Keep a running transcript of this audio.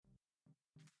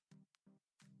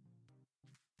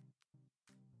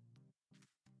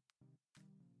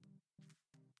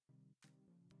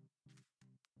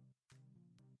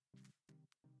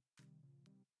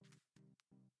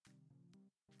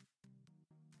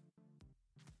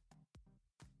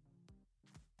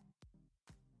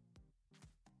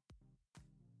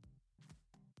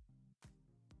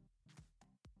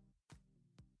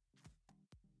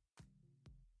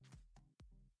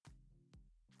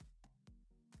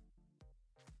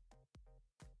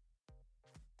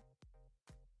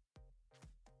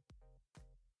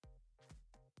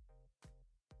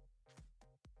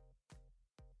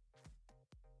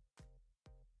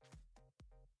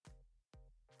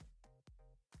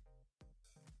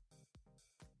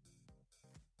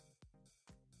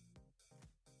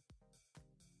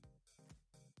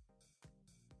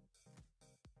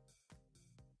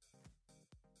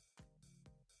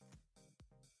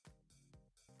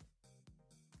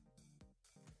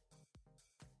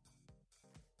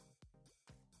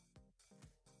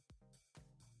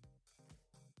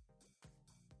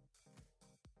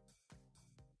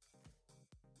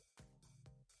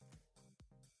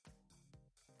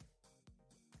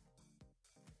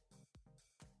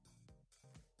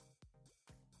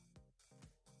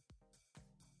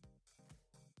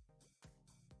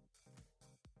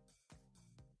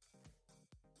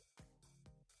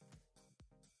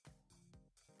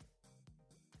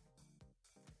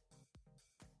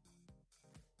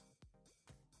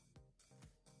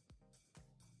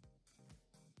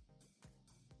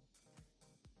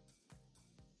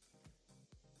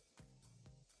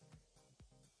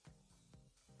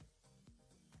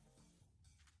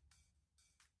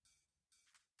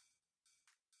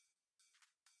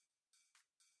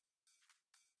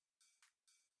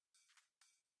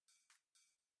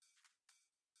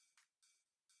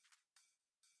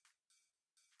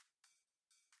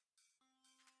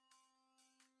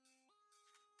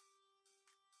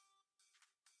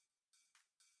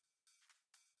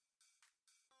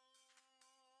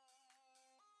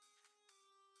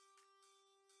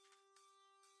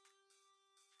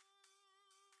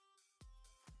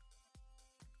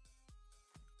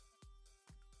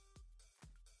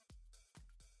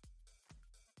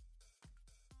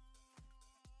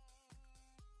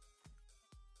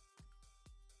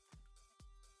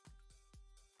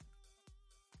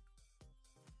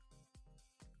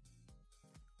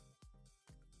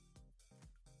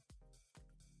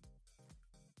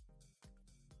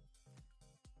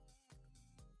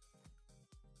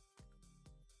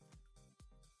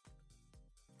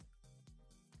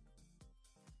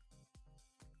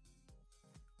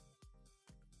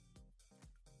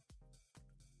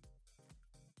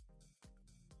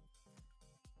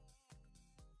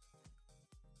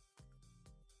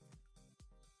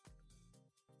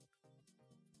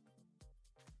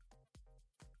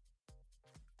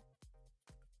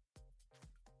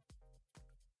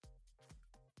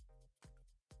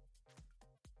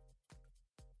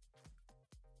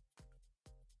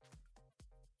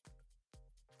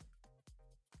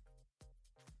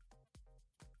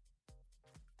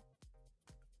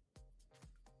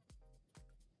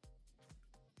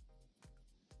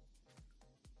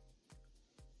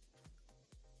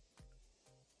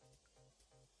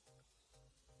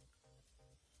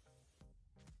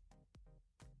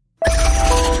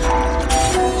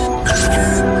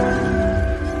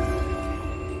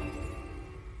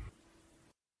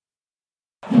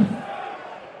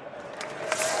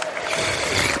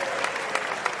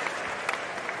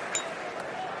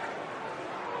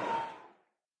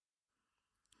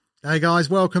Hey guys,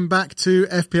 welcome back to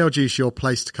FPL Juice, your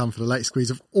place to come for the latest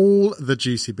squeeze of all the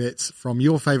juicy bits from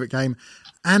your favourite game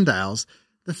and ours,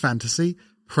 the Fantasy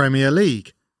Premier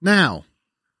League. Now,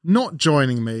 not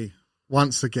joining me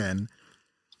once again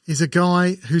is a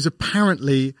guy who's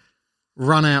apparently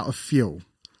run out of fuel.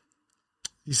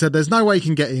 He said there's no way he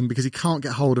can get in because he can't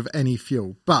get hold of any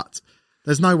fuel, but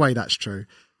there's no way that's true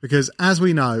because as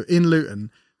we know, in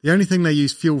Luton, the only thing they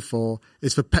use fuel for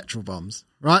is for petrol bombs,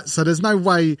 right? So there's no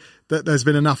way that there's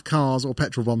been enough cars or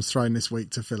petrol bombs thrown this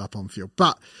week to fill up on fuel.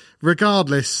 But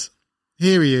regardless,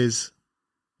 here he is,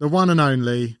 the one and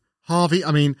only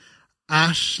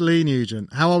Ashley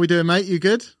Nugent. How are we doing, mate? You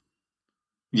good?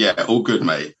 Yeah, all good,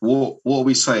 mate. What are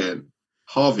we saying?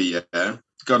 Harvey, yeah?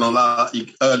 Going on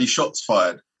early shots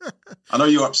fired. I know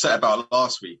you were upset about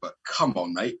last week, but come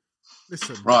on, mate.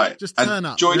 Listen, right. Just turn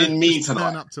up. Joining me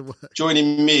tonight. Turn up to work.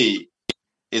 Joining me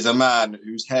is a man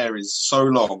whose hair is so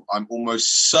long, I'm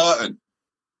almost certain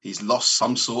he's lost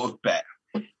some sort of bet.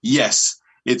 Yes,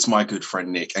 it's my good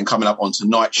friend Nick. And coming up on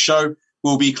tonight's show,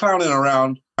 we'll be clowning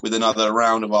around with another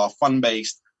round of our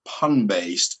fun-based,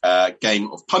 pun-based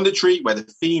game of punditry, where the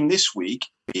theme this week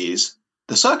is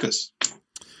the circus.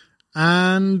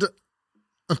 And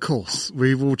of course,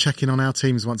 we will check in on our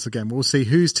teams once again. We'll see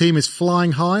whose team is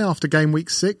flying high after game week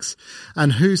 6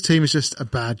 and whose team is just a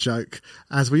bad joke,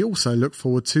 as we also look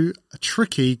forward to a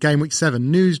tricky game week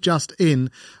 7. News just in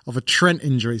of a Trent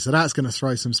injury, so that's going to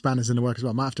throw some spanners in the work as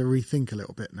well. I might have to rethink a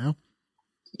little bit now.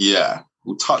 Yeah,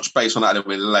 we'll touch base on that a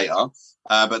little bit later.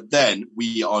 But then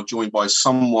we are joined by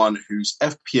someone whose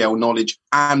FPL knowledge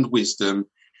and wisdom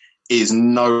is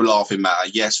no laughing matter.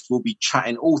 Yes, we'll be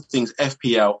chatting all things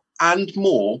FPL and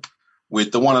more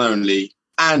with the one and only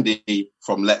Andy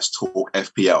from Let's Talk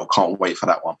FPL. Can't wait for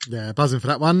that one. Yeah, buzzing for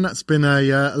that one. That's been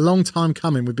a long time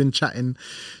coming. We've been chatting,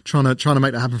 trying to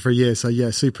make that happen for a year. So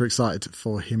yeah, super excited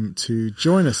for him to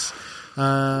join us.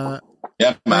 Yeah,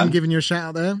 man. Ben giving you a shout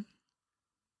out there.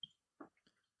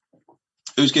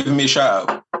 Who's giving me a shout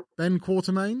out? Ben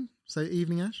Quartermain. Say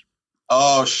evening, Ash.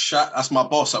 Oh, that's my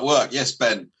boss at work. Yes,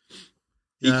 Ben.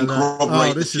 He can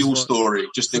corroborate the fuel story,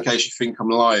 just in case you think I'm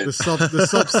lying. The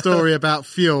sob story about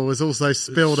fuel has also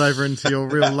spilled over into your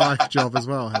real life job as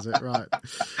well, has it? Right.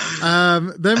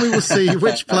 Then we will see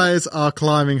which players are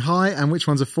climbing high and which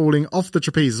ones are falling off the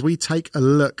trapeze as we take a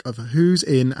look of who's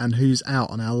in and who's out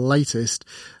on our latest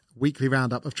weekly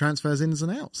roundup of transfers ins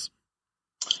and outs.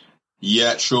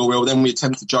 Yeah, sure will. Then we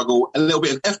attempt to juggle a little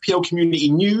bit of FPL community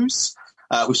news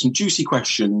with some juicy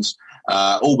questions.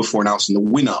 All before announcing the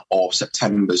winner of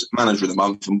September's Manager of the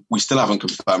Month. And we still haven't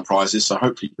confirmed prizes, so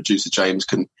hopefully producer James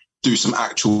can do some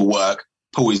actual work,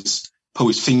 pull his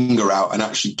finger out and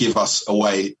actually give us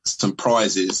away some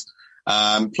prizes.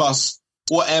 Plus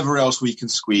whatever else we can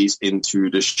squeeze into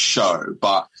the show.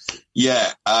 But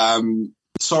yeah,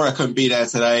 sorry I couldn't be there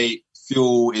today.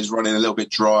 Fuel is running a little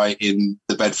bit dry in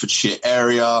the Bedfordshire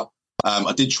area.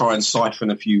 I did try and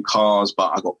siphon a few cars,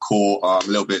 but I got caught. I'm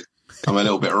a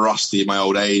little bit rusty in my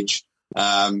old age.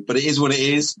 But it is what it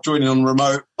is, joining on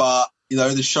remote. But,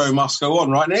 the show must go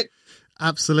on, right, Nick?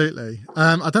 Absolutely.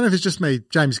 I don't know if it's just me.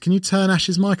 James, can you turn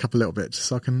Ash's mic up a little bit just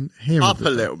so I can hear him? Up a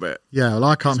little bit? Yeah, well,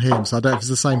 I can't hear him, so I don't know if it's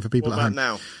the same for people at home.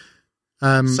 Now?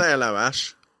 Say hello,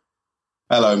 Ash.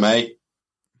 Hello, mate.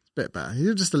 It's a bit better.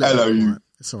 You're just a little bit quiet.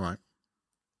 It's all right.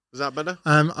 Is that better?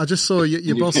 I just saw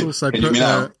your boss also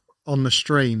put on the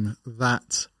stream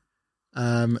that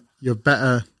you're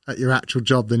better at your actual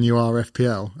job than you are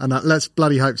FPL, and let's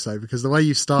bloody hope so, because the way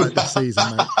you started the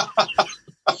season, mate.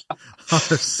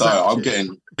 So I'm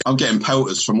getting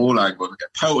pelters from all angles. I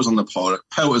get pelters on the pod,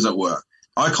 pelters at work.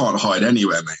 I can't hide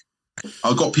anywhere, mate.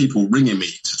 I've got people ringing me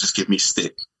to just give me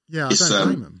stick. Yeah, I don't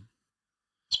blame them.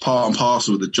 It's part and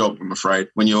parcel of the job, I'm afraid.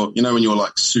 When you're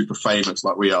like super famous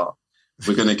like we are,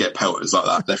 we're going to get pelters like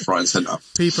that, left, right, and centre.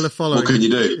 People are following. What can you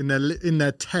do? In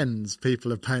their tens,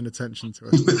 people are paying attention to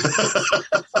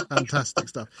us. Fantastic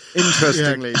stuff.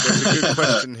 Interestingly, there's a good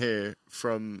question here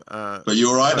from. But you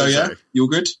all right though? Yeah, you all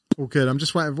good? All good. I'm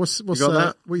just waiting. What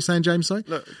are you saying, James? Sorry.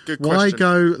 Look, good question. Why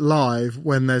go live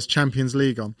when there's Champions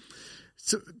League on?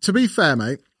 So, to be fair,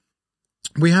 mate,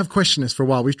 we have questioned this for a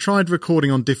while. We've tried recording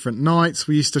on different nights.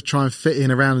 We used to try and fit in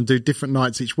around and do different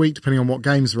nights each week, depending on what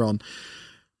games are on.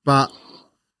 But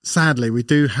sadly, we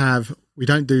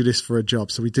don't do this for a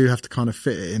job, so we do have to kind of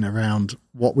fit it in around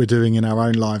what we're doing in our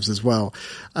own lives as well.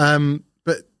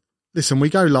 But listen, we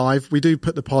go live. We do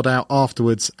put the pod out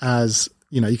afterwards, as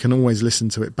you can always listen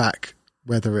to it back,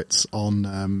 whether it's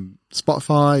on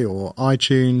Spotify or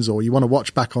iTunes, or you want to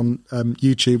watch back on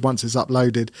YouTube once it's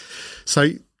uploaded. So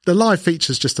the live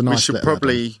feature's just a nice. We should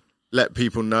probably let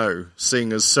people know?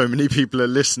 Seeing as so many people are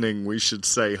listening, we should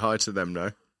say hi to them,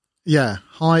 no? Yeah.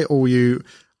 Hi, all you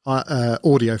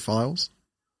audiophiles.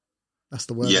 That's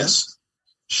the word. Yes.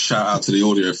 Shout out to the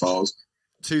audiophiles.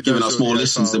 To Giving those us more audiophiles.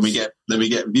 listens than we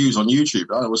get views on YouTube.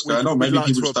 I don't know what's going on. Maybe we'd like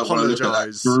people to just don't want to look at that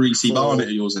apologise greasy for- barnet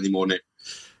of yours anymore, Nick.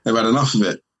 They've had enough of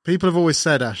it. People have always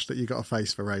said, Ash, that you got a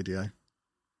face for radio.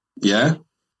 Yeah?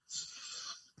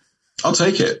 I'll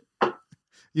take it.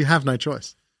 You have no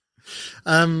choice.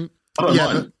 I don't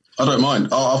mind. I don't mind.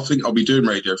 I think I'll be doing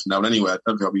radio from now on anyway. I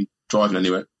don't think I'll be driving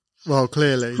anywhere. Well,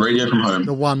 clearly. Radio from home.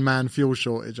 The one-man fuel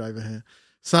shortage over here.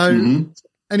 So,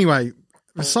 anyway,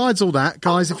 besides all that,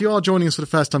 guys, if you are joining us for the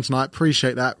first time tonight,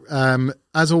 appreciate that.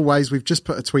 As always, we've just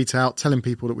put a tweet out telling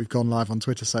people that we've gone live on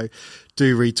Twitter, so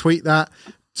do retweet that.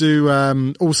 Do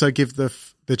also give the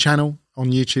channel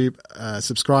on YouTube,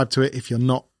 subscribe to it if you're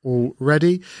not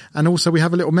already. And also we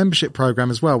have a little membership program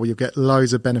as well where you'll get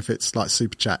loads of benefits like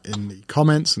super chat in the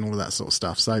comments and all of that sort of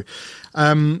stuff. So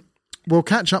we'll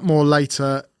catch up more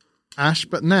later, Ash,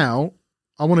 but now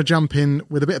I want to jump in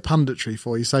with a bit of punditry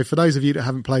for you. So for those of you that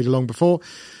haven't played along before,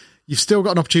 you've still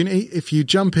got an opportunity. If you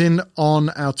jump in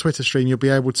on our Twitter stream, you'll be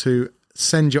able to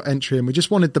send your entry in. We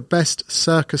just wanted the best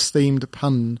circus themed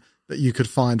pun that you could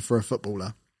find for a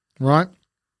footballer, right?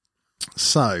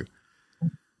 So,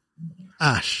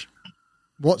 Ash,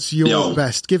 what's your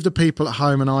best? Give the people at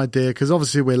home an idea, because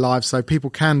obviously we're live, so people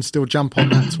can still jump on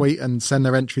that tweet and send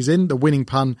their entries in. The winning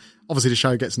pun, obviously the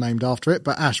show gets named after it,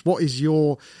 but Ash, what is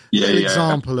your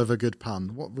example of a good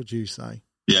pun? What would you say?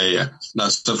 Yeah. No,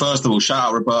 so first of all, shout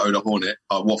out Roberto the Hornet,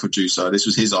 Watford Juicer. This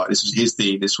was his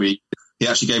theme this week. He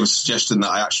actually gave a suggestion that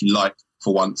I actually liked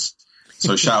for once.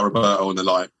 So shout out Roberto on the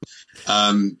line.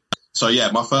 So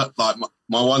yeah, my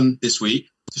one this week,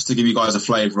 just to give you guys a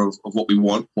flavour of what we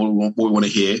want, what we want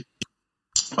to hear.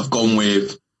 I've gone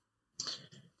with,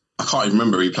 I can't even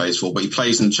remember who he plays for, but he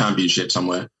plays in the Championship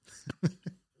somewhere.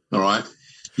 All right.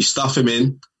 You stuff him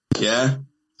in. Yeah.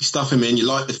 You stuff him in. You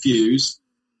light the fuse.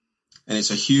 And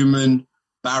it's a human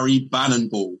Barry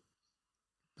Bannonball.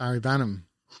 Barry Banham.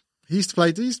 He used to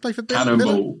play for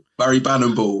Cannonball. Barry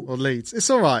Bannonball. Or Leeds. It's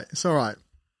all right. It's all right.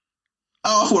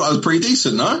 Oh, I thought that was pretty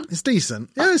decent, no? It's decent.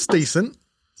 Yeah, it's decent.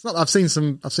 It's not. I've seen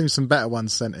some better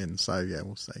ones sent in. So yeah,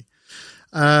 we'll see.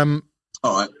 All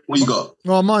right. What you got?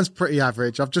 Well, mine's pretty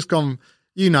average. I've just gone.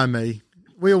 You know me.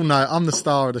 We all know I'm the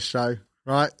star of the show,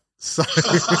 right? So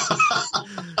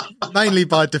mainly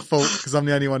by default because I'm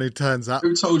the only one who turns up.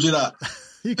 Who told you that?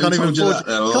 You can't even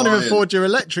afford your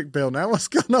electric bill now. What's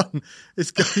going on?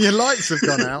 Your lights have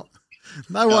gone out.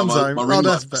 No one's home.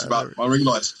 That's better. My ring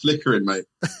light's flickering, mate.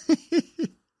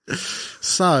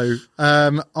 So,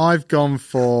 I've gone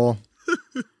for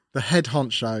the head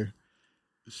honcho,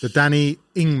 the Danny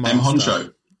Ingmaster.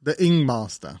 Honcho. The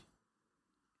Ingmaster.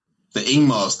 The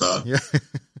Ingmaster? Yeah.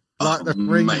 Like the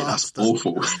ringmaster. Mate, that's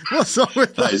awful. What's wrong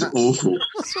with that? That is awful.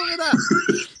 What's wrong with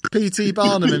that? P.T.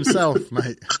 Barnum himself,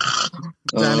 mate.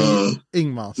 Danny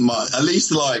Ingmaster. At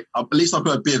least I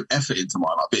put a bit of effort into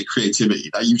mine, like a bit of creativity.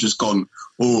 That you've just gone,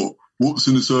 oh, what's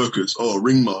in the circus? Oh,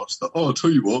 ringmaster. Oh, I'll tell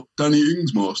you what, Danny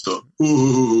Ingsmaster.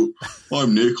 Oh,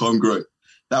 I'm Nick. I'm great.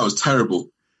 That was terrible.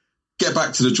 Get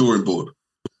back to the drawing board.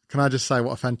 Can I just say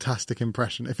what a fantastic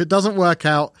impression? If it doesn't work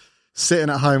out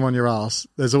sitting at home on your ass,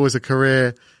 there's always a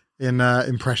career in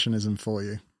impressionism for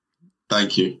you.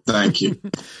 Thank you.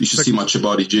 You should see my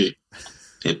Chobani G.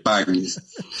 It bangs.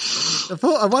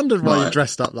 I wondered why you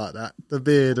dressed up like that. The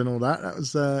beard and all that. That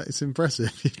was it's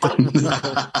impressive. You've done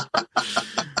well.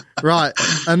 Right,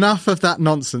 enough of that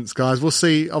nonsense, guys. We'll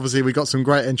see. Obviously, we got some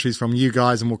great entries from you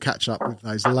guys, and we'll catch up with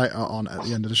those later on at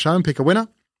the end of the show and pick a winner.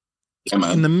 Yeah,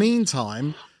 man. In the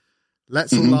meantime,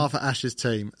 let's all laugh at Ash's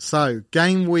team. So,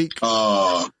 game week.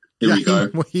 Oh, here we go.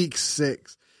 Week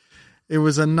 6. It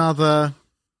was another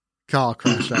car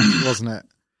crash, wasn't it?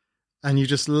 And you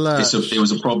just lurched. It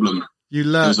was a problem. You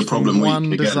lurched from one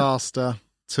week disaster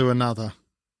to another.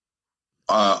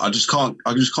 I just can't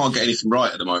get anything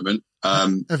right at the moment.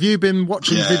 Have you been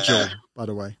watching Vigil, by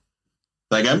the way?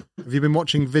 Say again? Have you been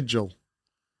watching Vigil?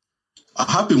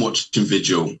 I have been watching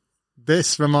Vigil.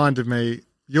 This reminded me,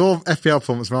 your FPL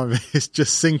performance reminded me, it's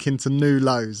just sinking to new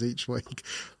lows each week.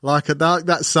 Like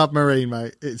that submarine,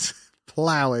 mate. It's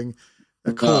ploughing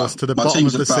a course to the bottom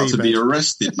of the seabed. My team's about to be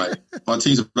arrested, mate. My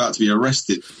team's about to be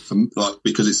arrested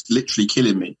because it's literally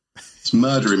killing me. It's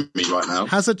murdering me right now.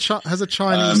 Has a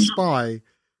Chinese spy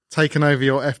taken over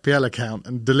your FPL account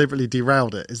and deliberately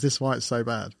derailed it? Is this why it's so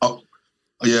bad? Oh,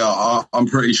 yeah, I'm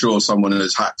pretty sure someone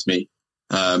has hacked me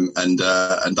and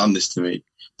done this to me.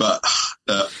 But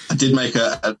I did make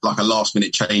a last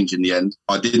minute change in the end.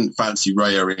 I didn't fancy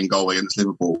Raya in goal against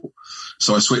Liverpool,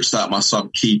 So I switched out my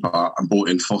sub keeper and brought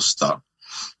in Foster.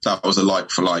 That was a like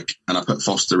for like, and I put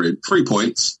Foster in. 3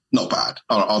 points, not bad.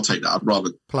 I'll take that. I'd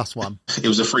rather +1. It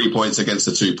was a 3 points against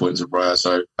the 2 points of Raya,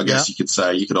 so I guess you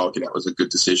could argue that was a good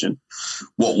decision.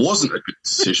 What wasn't a good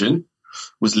decision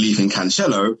was leaving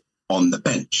Cancelo on the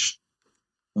bench.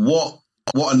 What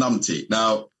a numpty.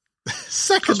 Now,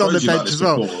 second on the bench as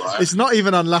well. Before, right? It's not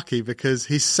even unlucky because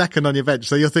he's second on your bench.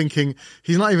 So you're thinking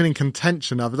he's not even in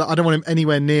contention of it. I don't want him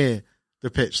anywhere near the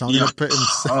pitch. So I'm going to put him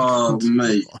second. Oh,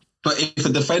 mate. But if a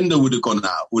defender would have gone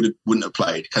out, wouldn't have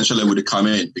played, Cancelo would have come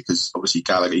in because obviously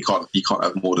Gallagher, you can't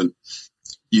have more than,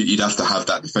 you'd have to have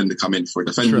that defender come in for a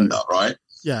defender, right?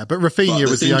 Yeah, but Rafinha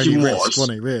was the only risk,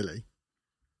 wasn't he, really?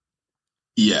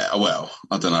 Yeah, well,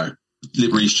 I don't know.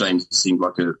 Reece James seemed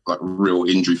like a real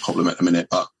injury problem at the minute,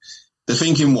 but the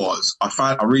thinking was,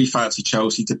 I really fancy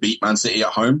Chelsea to beat Man City at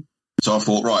home. So I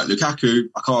thought, right, Lukaku,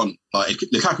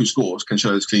 if Lukaku scores,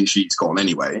 Cancelo's clean sheet's gone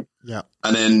anyway. Yeah.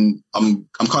 And then I'm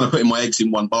kind of putting my eggs in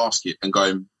one basket and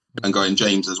going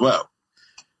James as well.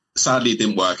 Sadly, it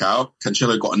didn't work out.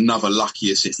 Cancelo got another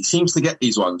lucky assist. He seems to get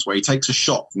these ones where he takes a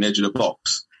shot from the edge of the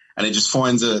box and it just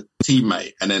finds a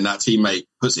teammate and then that teammate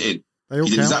puts it in.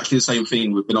 He did exactly the same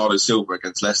thing with Bernardo Silva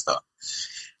against Leicester.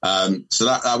 So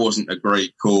that wasn't a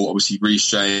great call. Obviously, Reece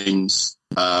James,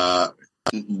 1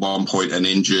 point and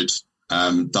injured.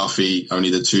 Duffy, only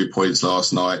the 2 points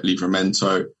last night.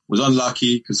 Livramento was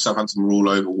unlucky because Southampton were all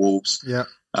over Wolves. Yeah.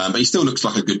 But he still looks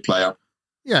like a good player.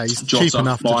 Yeah, he's cheap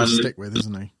enough to just stick with,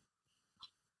 isn't he?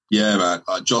 Yeah, man.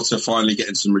 Jota finally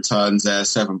getting some returns there.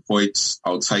 7 points.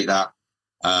 I'll take that.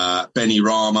 Benny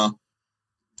Rama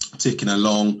ticking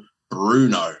along.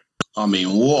 Bruno. I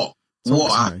mean, what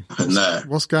happened there?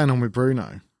 What's going on with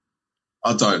Bruno?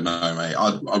 I don't know, mate.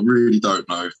 I really don't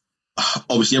know.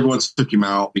 Obviously, everyone took him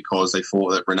out because they thought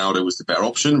that Ronaldo was the better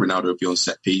option. Ronaldo would be on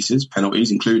set pieces,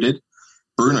 penalties included.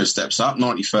 Bruno steps up,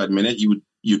 93rd minute.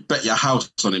 You'd bet your house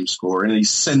on him scoring, and he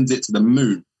sends it to the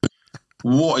moon.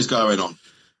 What is going on?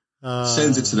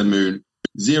 Sends it to the moon.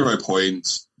 0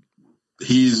 points.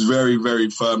 He's very,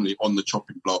 very firmly on the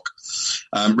chopping block.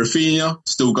 Rafinha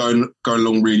still going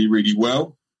along really, really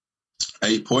well.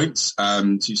 8 points.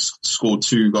 He scored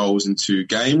 2 goals in 2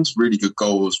 games. Really good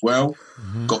goal as well.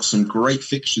 Mm-hmm. Got some great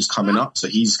fixtures coming up, so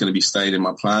he's going to be staying in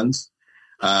my plans.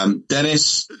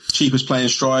 Dennis, cheapest playing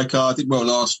striker. Did well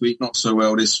last week, not so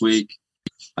well this week.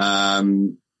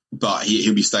 But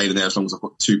he'll be staying in there as long as I've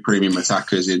got 2 premium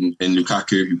attackers in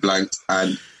Lukaku, who blanked,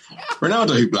 and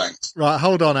Ronaldo, who blanked. Right,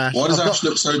 hold on, Ash. Why does Ash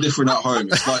look so different at home?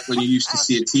 It's like when you used to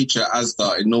see a teacher at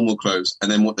Asda in normal clothes, and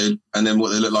then what they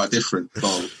look like different.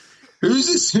 Oh. Who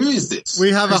is this?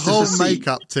 We have a whole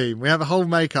makeup team.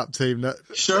 that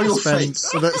show your face.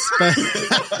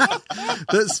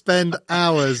 That spend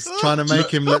hours trying to make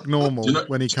him look normal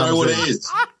when he comes in. Do you know what it is?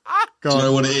 Do you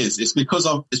know what it is? It's because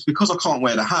I can't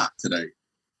wear the hat today.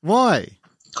 Why?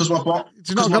 Because my do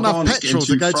you not got enough petrol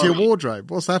to go to your wardrobe?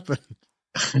 What's happened?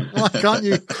 Why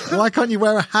can't you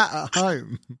wear a hat at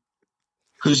home?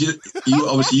 Because you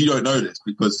obviously you don't know this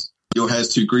because your hair's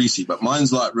too greasy, but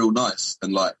mine's like real nice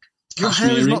and like your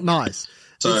hair is not nice.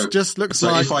 So it just looks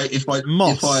like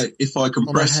moss. If I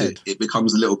compress it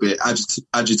becomes a little bit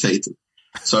agitated.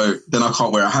 So then I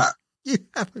can't wear a hat. You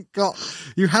haven't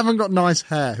got nice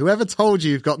hair. Whoever told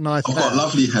you you've got nice hair? I've got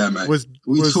lovely hair, mate. What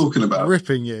are you talking about?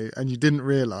 Ripping you, and you didn't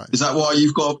realise. Is that why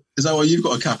you've got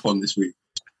a cap on this week?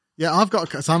 Yeah, I've got.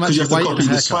 So I'm actually waiting for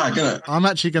the swag, innit? I'm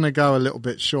actually going to go a little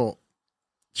bit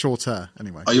shorter.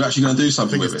 Anyway, are you actually going to do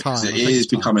something with it? It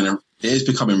is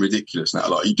becoming ridiculous now.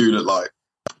 Like you do look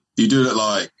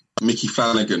like Mickey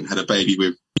Flanagan had a baby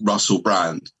with Russell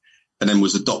Brand, and then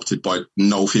was adopted by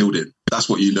Noel Fielding. That's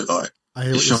what you look like. I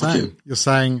hear what you're saying. You're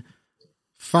saying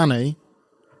funny.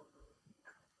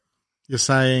 You're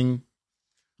saying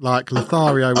like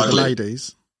Lothario with the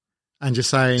ladies, and you're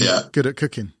saying good at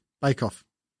cooking. Bake Off.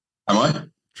 Am I?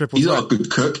 He's not a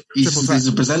good cook. He's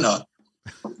a presenter.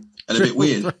 And a bit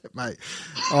weird. Threat, mate.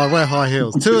 Oh, I wear high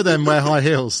heels. 2 of them wear high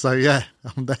heels, so yeah,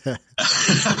 I'm there.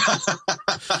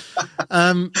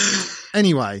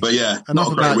 Anyway, but yeah,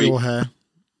 enough about your hair.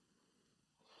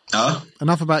 Huh?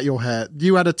 Enough about your hair.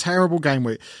 You had a terrible game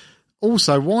week.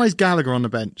 Also, why is Gallagher on the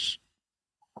bench?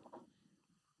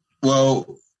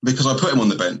 Well, because I put him on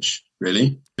the bench,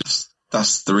 really.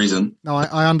 That's the reason. No,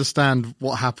 I understand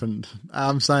what happened.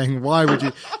 I'm saying, why would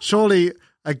you? Surely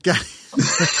a game.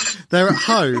 They're at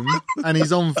home and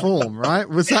he's on form, right?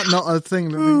 Was that not a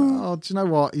thing? Do you know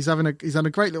what? He's had a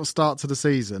great little start to the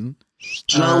season.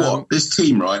 Do you know what? This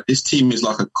team, right? This team is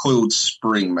like a coiled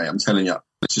spring, mate. I'm telling you,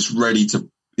 it's just ready to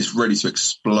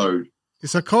explode.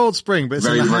 It's a coiled spring, but it's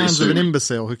in the hands of an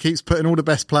imbecile who keeps putting all the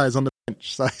best players on the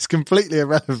so it's completely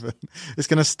irrelevant. It's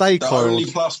going to stay The coiled. only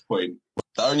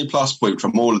plus point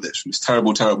from all of this, from this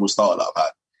terrible start that I've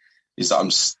had, is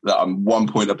that I'm 1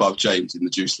 point above James in the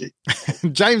Juice League.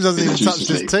 James hasn't In the even touched Juices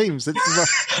his League. teams. And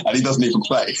he doesn't even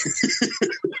play.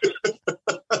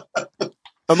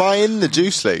 Am I in the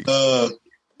Juice League?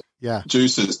 Yeah,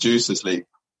 Juices League.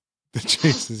 the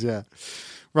Juices, yeah.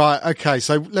 Right, okay,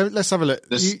 so let's have a look.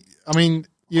 This-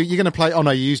 You're going to play... Oh,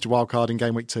 no, you used your wild card in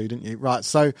game week 2, didn't you? Right,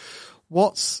 so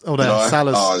what's... Oh, there, Did I?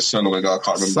 Salah's... Oh, it's so long ago, I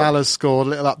can't remember. Salah scored. A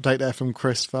little update there from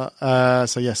Christopher.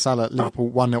 Salah, Liverpool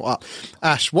 1-0 up.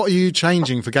 Ash, what are you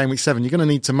changing for game week 7? You're going to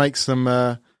need to make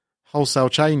some wholesale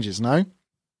changes, no?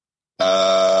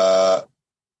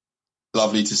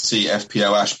 Lovely to see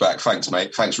FPL Ash back. Thanks,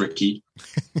 mate. Thanks, Ricky.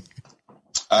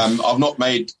 I've not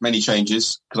made many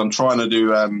changes because I'm trying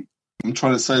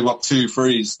to save up 2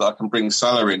 frees that I can bring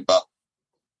Salah in, but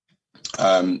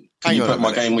can Hang you on a put my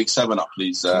minute. game week 7 up,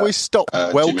 please? Can we stop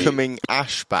Jimmy? welcoming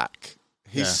Ash back?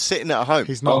 He's sitting at home.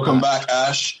 He's not Welcome back,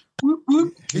 Ash. Whoop,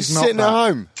 whoop. He's not sitting back. at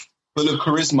home. Full of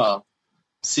charisma.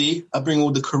 See, I bring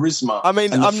all the charisma. I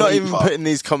mean, and the I'm not even flavour. putting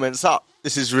these comments up.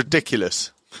 This is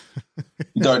ridiculous.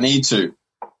 You don't need to.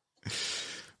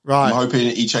 Right. I'm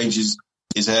hoping he changes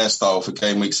his hairstyle for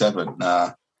game week 7. Nah.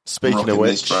 I'm Speaking of rocking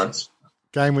which, this,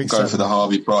 bro. Game week Going 7. for the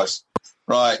Harvey Price.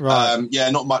 Right. Right.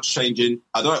 Not much changing.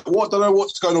 I don't know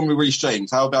what's going on with Reece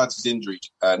James. How bad is his injury,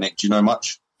 Nick? Do you know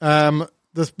much?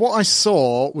 What I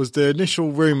saw was the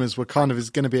initial rumours were kind of is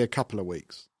going to be a couple of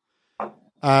weeks.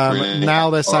 Really? Now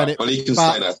they're saying All right, it, well, he can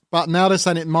stay there. but now they're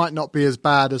saying it might not be as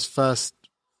bad as first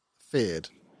feared.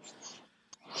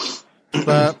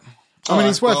 But I mean, All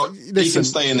it's right, worth. well, he Listen, can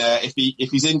stay in there. If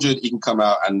he's injured, he can come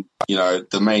out and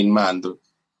the main man,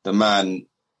 the man,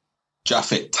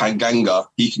 Japhet Tanganga,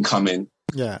 he can come in.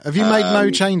 yeah. Have you made no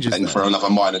changes? And there? for another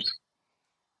minor.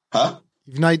 Huh?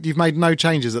 You've made no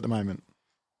changes at the moment.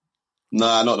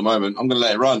 Nah, not at the moment. I'm going to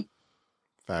let it run.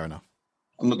 Fair enough.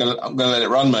 I'm going to let it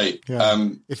run, mate. Yeah.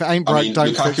 If it ain't broke, I mean, don't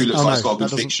Lukaku fix. looks Oh, like no, he's got a that good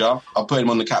doesn't- fixture. I'll put him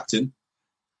on the captain.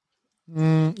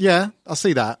 Yeah, I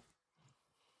see that.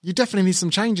 You definitely need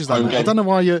some changes, though. Home Mate. I game. don't know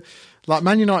why you're like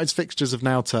Man United's fixtures have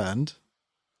now turned.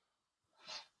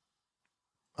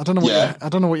 I don't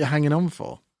know what you're hanging on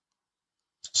for.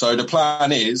 So the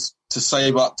plan is to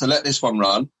save up to let this one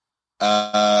run.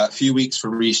 A few weeks for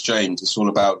Reece James. It's all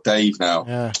about Dave now.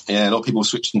 Yeah. A lot of people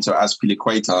switching to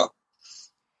Azpilicueta.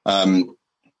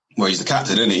 Well, he's the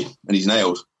captain, isn't he? And he's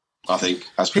nailed, I think,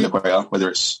 Azpilicueta, whether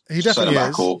it's He definitely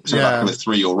centre back is. or centre back with a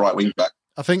 3 or right wing back.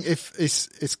 I think if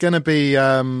it's going to be,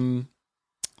 I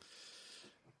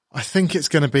think it's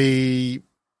going to be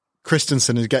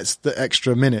Christensen who gets the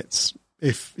extra minutes.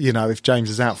 If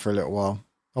James is out for a little while,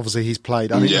 obviously he's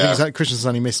played. I think Christensen's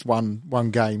only missed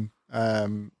one game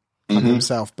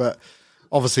himself, but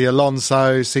obviously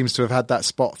Alonso seems to have had that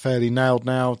spot fairly nailed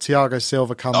now. Thiago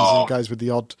Silva comes and goes with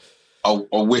the odd. I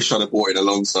wish I'd have bought in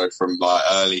Alonso from like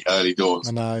early doors.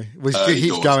 I know. He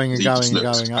keeps going and He going just and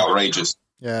looks going up. outrageous.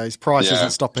 Yeah, his price isn't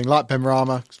stopping. Like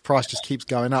Benrahma, his price just keeps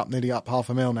going up, nearly up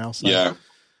 $500,000 now. So. Yeah.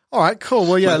 All right, cool.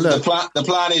 Well, yeah, But look. the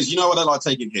plan is, I don't like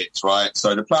taking hits, right?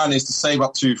 So the plan is to save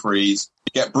up 2 frees,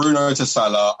 get Bruno to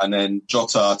Salah, and then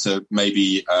Jota to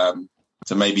maybe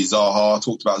Zaha. I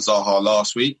talked about Zaha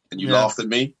last week, and you laughed at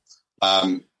me.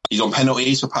 He's on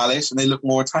penalties for Palace, and they look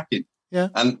more attacking. Yeah.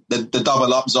 And the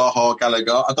double up Zaha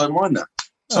Gallagher, I don't mind that.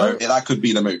 So that could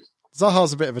be the move.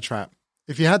 Zaha's a bit of a trap.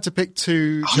 If you had to pick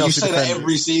 2 Chelsea You say defenders, that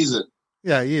every season.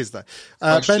 yeah, he is though.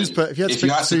 Question. Ben's put if you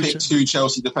had to pick 2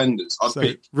 Chelsea defenders, I'd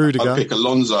pick Rudiger. I'd pick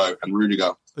Alonso and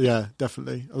Rudiger. Yeah,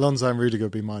 definitely. Alonso and Rudiger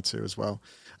would be my 2 as well.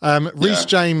 Reece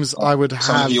James, I would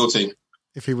Some have of your team.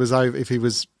 if he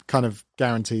was kind of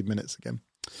guaranteed minutes again.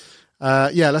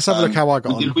 Let's have a look how I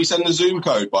got on. Did we send the Zoom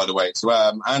code, by the way,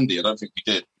 to Andy? I don't think we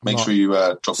did. Make sure you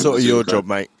drop in sort the of Zoom your code. job,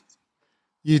 mate.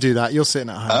 You do that. You're sitting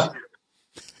at home.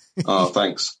 Oh,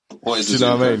 thanks. What is Do the you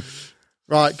know Zoom what I code? mean?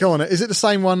 Right, go on. Is it the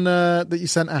same one that you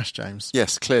sent Ash, James?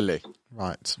 Yes, clearly.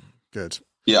 Right, good.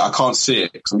 Yeah, I can't see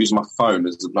it because I'm using my phone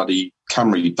as a bloody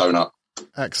Camry donut.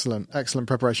 Excellent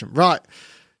preparation. Right,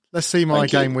 let's see my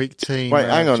Thank you. game week team. Wait,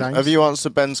 hang on. James. Have you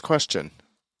answered Ben's question?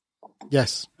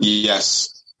 Yes,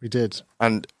 Yes. we did.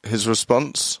 And his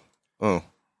response? Oh,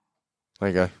 there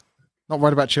you go. Not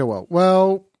worried about Chilwell.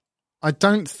 Well, I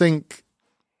don't think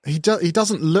he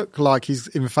doesn't look like he's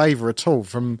in favour at all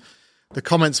from the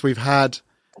comments we've had.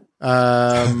 What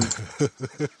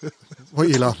are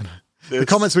you laughing at? The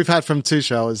comments we've had from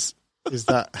Tuchel is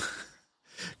that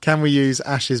Can we use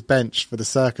Ash's bench for the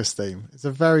circus theme? It's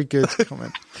a very good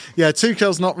comment. Yeah,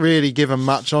 Tuchel's not really given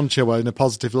much on Chilwell in a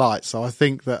positive light, so I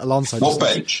think that Alonso... What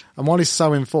bench? And while he's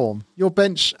so in form, your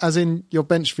bench, as in your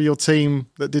bench for your team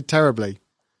that did terribly,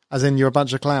 as in you're a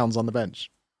bunch of clowns on the bench.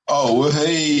 Oh,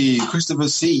 hey, Christopher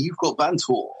C., you've got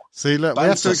Bantor. See, look, we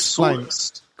have to explain.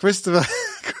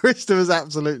 Christopher's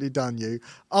absolutely done you.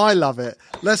 I love it.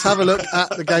 Let's have a look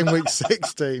at the game week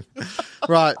 16.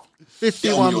 Right,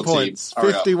 51 points.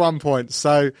 51 points.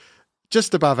 So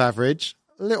just above average.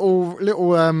 Little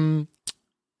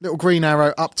green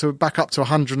arrow back up to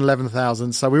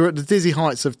 111,000. So we were at the dizzy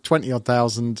heights of 20-odd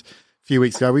thousand a few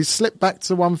weeks ago. We slipped back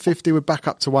to 150. We're back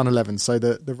up to 111. So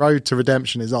the road to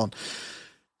redemption is on.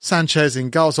 Sanchez in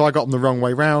goal. So I got them the wrong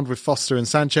way round with Foster and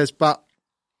Sanchez, but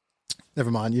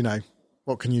never mind,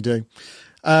 what can you do?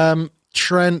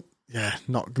 Trent, yeah,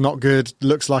 not good.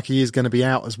 Looks like he is going to be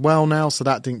out as well now, so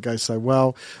that didn't go so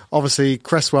well. Obviously,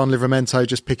 Cresswell and Livramento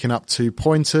just picking up 2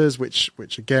 pointers, which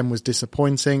again was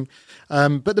disappointing.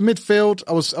 But the midfield,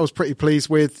 I was pretty pleased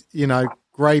with.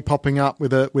 Gray popping up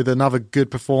with another good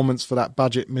performance for that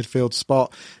budget midfield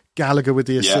spot. Gallagher with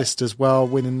the assist as well,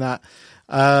 winning that.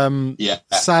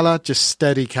 Salah, just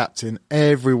steady captain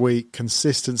every week.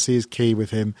 Consistency is key with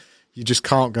him. You just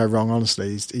can't go wrong,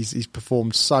 honestly. He's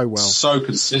performed so well. So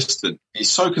consistent.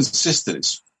 He's so consistent.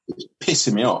 It's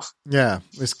pissing me off. Yeah,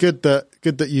 it's good that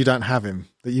you don't have him,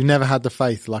 that you never had the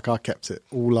faith like I kept it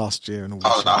all last year. And all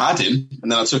I had him,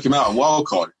 and then I took him out on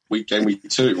wildcard, game week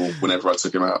 2, or whenever I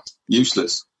took him out.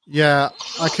 Useless. Yeah,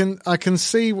 I can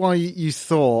see why you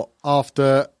thought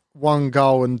after 1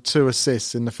 goal and 2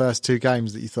 assists in the first 2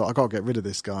 games that you thought, I've got to get rid of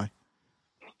this guy.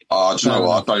 Do you know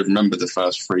what? I don't remember the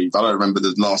first 3. I don't remember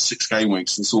the last 6 game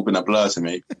weeks. It's all been a blur to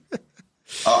me.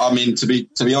 I mean, to be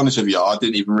honest with you, I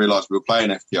didn't even realise we were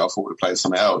playing FPL. I thought we were playing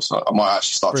something else. I might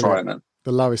actually start trying it.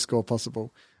 The lowest score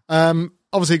possible.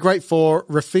 Obviously, great for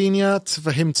Rafinha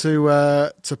for him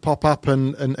to pop up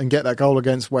and get that goal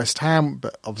against West Ham,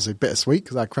 but obviously bittersweet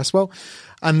because I had Cresswell.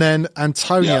 And then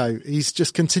Antonio, he's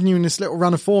just continuing this little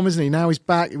run of form, isn't he? Now he's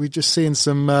back. We're just seeing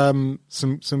some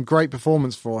great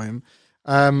performance for him.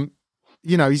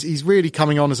 He's really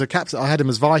coming on as a captain. I had him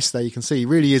as vice there. You can see he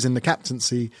really is in the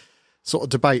captaincy sort of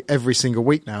debate every single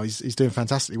week now. He's doing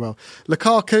fantastically well.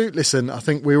 Lukaku, listen, I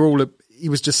think he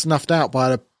was just snuffed out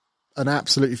by an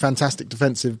absolutely fantastic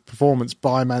defensive performance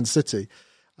by Man City.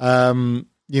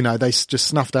 They just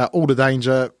snuffed out all the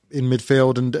danger in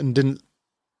midfield and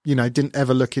didn't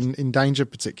ever look in danger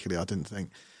particularly, I didn't think.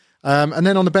 And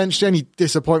then on the bench, the only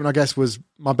disappointment, I guess, was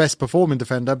my best performing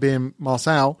defender being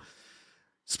Marçal.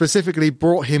 Specifically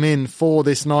brought him in for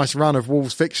this nice run of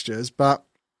Wolves fixtures, but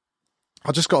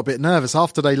I just got a bit nervous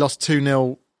after they lost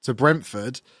 2-0 to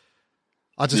Brentford.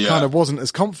 I just kind of wasn't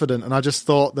as confident, and I just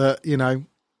thought that,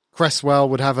 Cresswell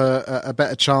would have a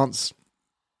better chance,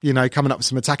 coming up with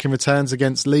some attacking returns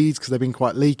against Leeds because they've been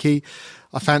quite leaky.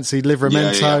 I fancied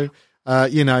Livramento,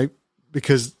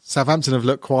 because Southampton have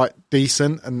looked quite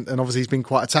decent, and obviously he's been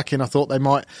quite attacking. I thought they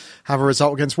might have a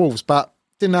result against Wolves, but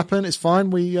didn't happen. It's fine.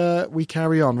 We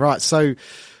carry on. Right. So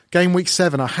game week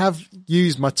 7, I have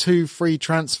used my 2 free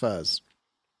transfers.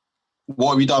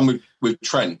 What have you done with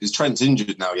Trent? Because Trent's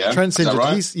injured now, yeah? Trent's injured.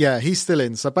 Right? He's still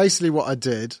in. So basically what I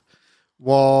did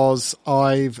was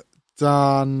I've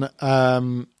done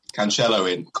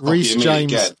Cancelo in.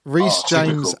 Reece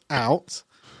James out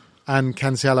and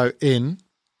Cancelo in.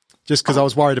 Just because I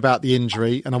was worried about the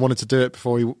injury and I wanted to do it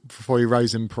before he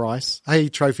rose in price. Hey,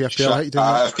 Trophy FPL, how you doing?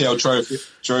 FPL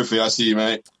Trophy, I see you,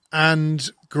 mate. And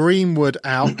Greenwood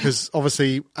out because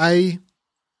obviously,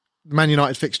 Man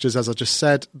United fixtures, as I just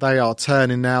said, they are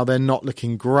turning now. They're not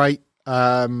looking great.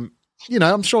 I'm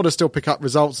sure they'll still pick up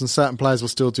results and certain players will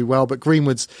still do well, but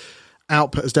Greenwood's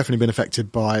output has definitely been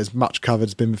affected by, as much covered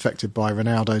has been affected by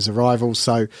Ronaldo's arrival.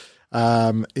 So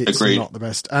it's Agreed. Not the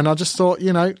best. And I just thought,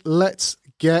 let's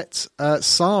get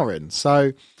Sarr in.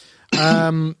 So,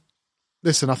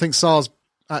 listen, I think Sarr's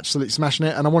absolutely smashing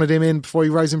it, and I wanted him in before he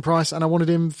rose in price, and I wanted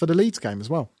him for the Leeds game as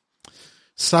well.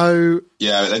 So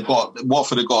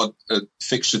Watford have got a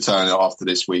fixture turn after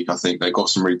this week. I think they've got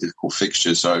some really difficult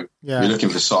fixtures. So you're looking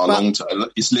for Sarr long term.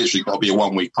 It's literally got to be a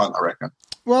 1-week punt, I reckon.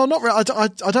 Well, not really.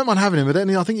 I don't mind having him, but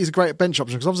I think he's a great bench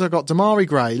option because obviously I've got Damari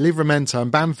Gray, Livramento,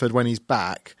 and Bamford when he's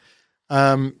back.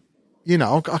 I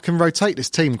can rotate this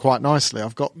team quite nicely.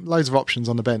 I've got loads of options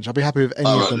on the bench. I'll be happy with any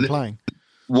of them playing.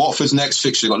 Watford's next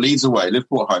fixture, got Leeds away,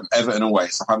 Liverpool at home, Everton away,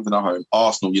 Southampton at home,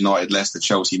 Arsenal, United, Leicester,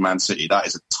 Chelsea, Man City. That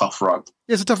is a tough run.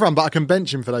 Yeah, it's a tough run, but I can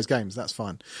bench him for those games. That's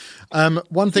fine.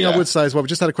 One thing I would say as well, we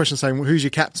just had a question saying, who's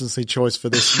your captaincy choice for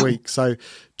this week? So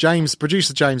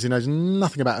producer James, who knows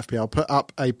nothing about FPL, put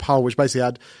up a poll which basically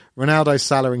had Ronaldo,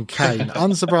 Salah and Kane.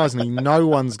 Unsurprisingly, no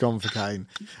one's gone for Kane.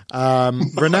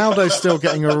 Ronaldo's still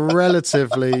getting a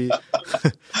relatively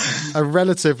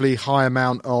high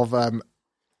amount of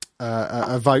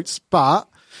votes, but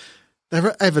they're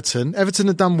at Everton. Everton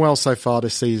have done well so far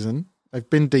this season. They've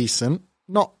been decent,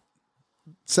 not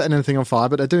setting anything on fire,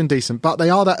 but they're doing decent. But they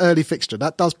are that early fixture.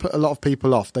 That does put a lot of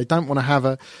people off. They don't want to have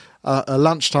a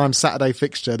lunchtime Saturday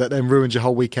fixture that then ruins your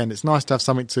whole weekend. It's nice to have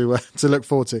something to look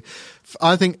forward to.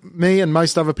 I think me and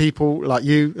most other people, like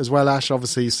you as well, Ash,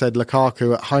 obviously said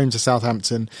Lukaku at home to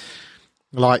Southampton.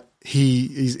 Like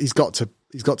he's got to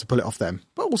pull it off them.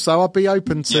 But also, I'd be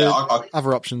open to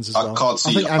other options as well. I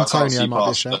think Antonio might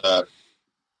be a shout.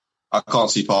 I can't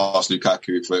see past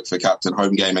Lukaku for captain.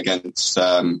 Home game against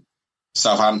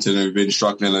Southampton, who've been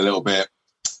struggling a little bit.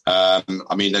 I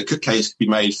mean, the case could be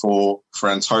made for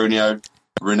Antonio.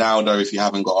 Ronaldo, if you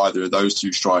haven't got either of those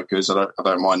two strikers, I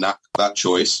don't mind that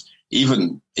choice.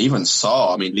 Even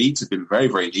Sarr. I mean, Leeds have been very,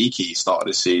 very leaky start of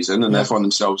this season, and they find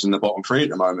themselves in the bottom three at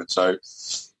the moment. So,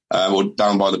 or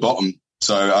down by the bottom.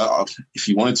 So if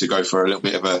you wanted to go for a little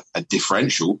bit of a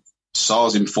differential,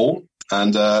 Sarr's in form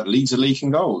and Leeds are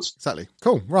leaking goals. Exactly.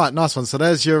 Cool. Right. Nice one. So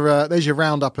there's your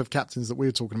roundup of captains that we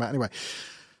were talking about anyway.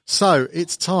 So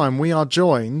it's time. We are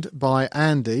joined by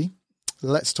Andy.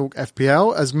 Let's Talk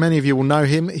FPL. As many of you will know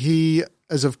him, he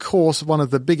is, of course, one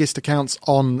of the biggest accounts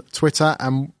on Twitter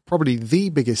and probably the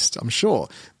biggest, I'm sure,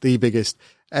 the biggest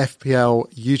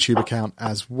FPL YouTube account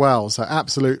as well. So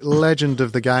absolute legend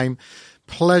of the game.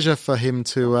 Pleasure for him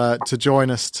to join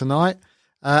us tonight.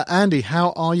 Andy,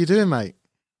 how are you doing, mate?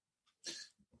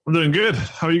 I'm doing good.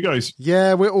 How are you guys?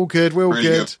 Yeah, we're all good. We're all really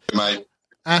good. Mate.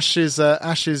 Ash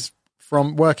is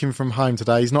from working from home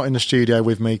today. He's not in the studio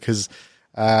with me because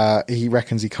he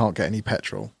reckons he can't get any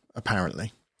petrol,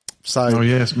 apparently. So, oh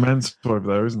yeah, it's mental over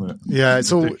there, isn't it? Yeah,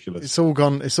 it's ridiculous. all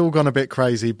gone a bit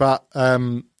crazy. But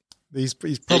he's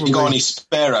probably. Have you got any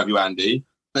spare? Have you, Andy?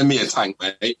 Lend me a tank,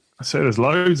 mate. I say there's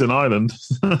loads in Ireland.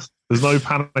 There's no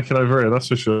panicking over here, that's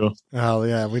for sure. Oh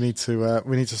yeah, we need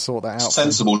to sort that out.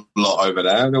 Sensible lot over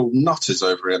there. They're all nutters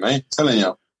over here, mate. Telling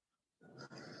you.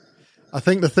 I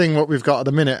think the thing what we've got at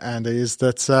the minute, Andy, is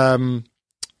that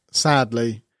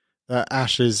sadly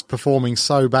Ash is performing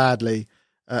so badly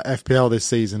at FPL this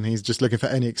season. He's just looking for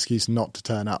any excuse not to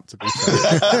turn up. To be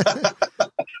fair,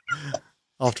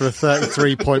 after a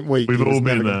 33-point week, we've all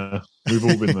been there. We've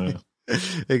all been there.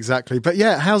 Exactly. But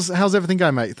yeah, how's everything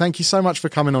going, mate? Thank you so much for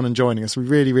coming on and joining us. We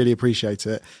really, really appreciate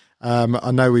it.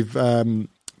 I know we've been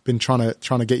trying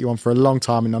to get you on for a long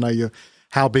time, and I know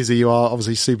how busy you are.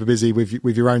 Obviously, super busy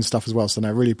with your own stuff as well. So, I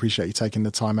really appreciate you taking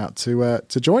the time out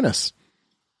to join us.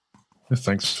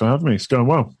 Thanks for having me. It's going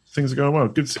well. Things are going well.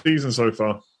 Good season so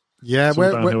far. Yeah,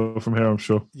 we're downhill from here, I'm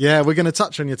sure. Yeah, we're going to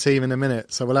touch on your team in a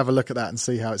minute, so we'll have a look at that and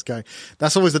see how it's going.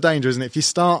 That's always the danger, isn't it? If you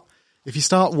start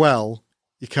well,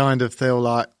 you kind of feel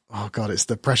like, oh God, it's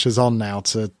the pressure's on now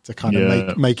to kind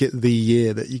of make it the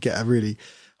year that you get a really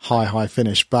high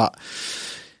finish. But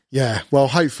yeah, well,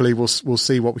 hopefully we'll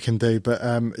see what we can do. But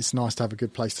it's nice to have a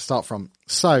good place to start from.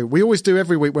 So we always do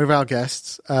every week with our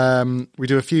guests. We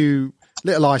do a few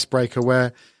little icebreaker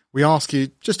where we ask you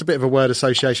just a bit of a word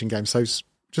association game. So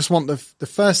just want the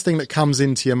first thing that comes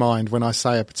into your mind when I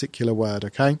say a particular word.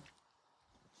 Okay.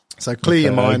 So clear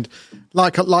your mind,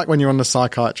 like when you're on the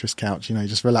psychiatrist couch,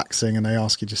 just relaxing, and they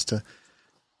ask you just to,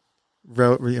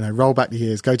 roll back the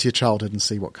years, go to your childhood, and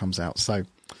see what comes out. So,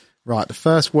 right, the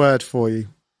first word for you,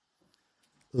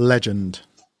 legend.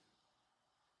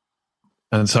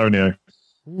 Antonio.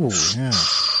 Ooh, yeah.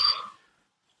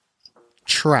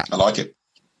 Trap. I like it.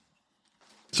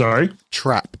 Sorry?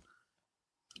 Trap.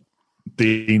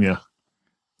 Dina.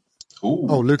 Ooh.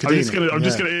 Oh, Luca Dini. I'm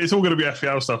just gonna. It's all gonna be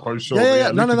FPL stuff, I'm sure. Yeah.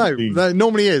 No. There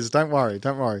normally is. Don't worry.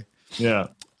 Yeah.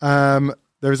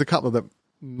 There is a couple that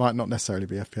might not necessarily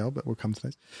be FPL, but we'll come to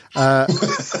those.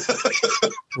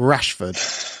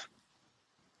 Rashford.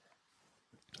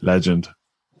 Legend.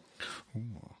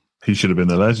 Ooh. He should have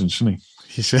been a legend, shouldn't he?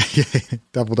 He should. Yeah,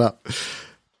 doubled up.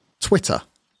 Twitter.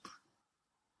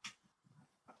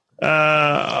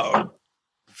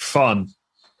 Fun.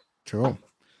 Cool.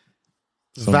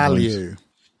 Value.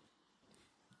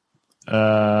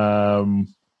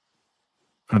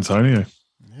 Antonio.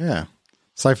 Yeah.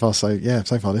 So far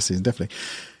this season, definitely.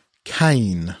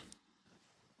 Kane.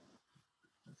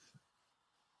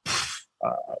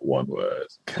 One word.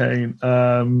 Kane.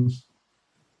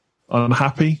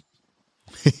 unhappy.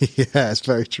 Yeah, it's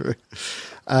very true.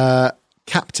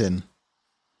 Captain.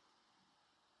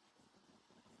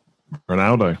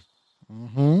 Ronaldo.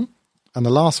 Mm-hmm. And the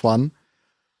last one,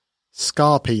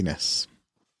 scar penis.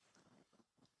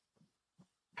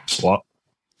 What?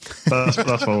 That's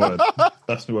my word.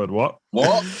 That's the word. What?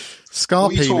 What? Scar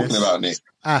What are you penis. talking about, Nick?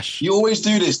 Ash. You always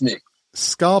do this, Nick.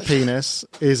 Scar penis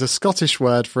is a Scottish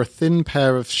word for a thin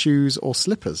pair of shoes or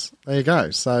slippers. There you go.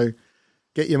 So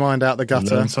get your mind out the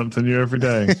gutter. Learn something new every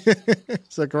day.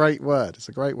 It's a great word. It's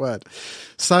a great word.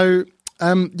 So,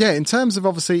 in terms of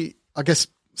obviously, I guess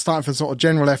starting from sort of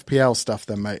general FPL stuff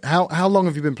then, mate, how long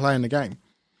have you been playing the game?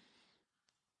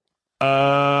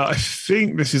 I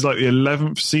think this is like the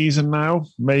 11th season now.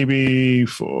 Maybe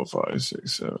 4, 5,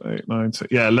 6, 7, 8, 9, 10.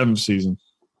 Yeah, 11th season.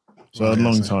 So a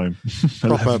long time.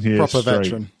 Proper straight.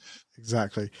 veteran.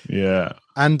 Exactly. Yeah.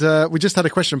 And we just had a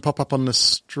question pop up on the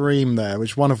stream there,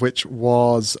 one of which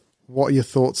was, what are your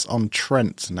thoughts on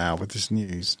Trent now with this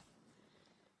news?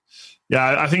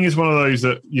 Yeah, I think it's one of those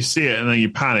that you see it and then you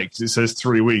panic because it says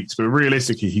 3 weeks. But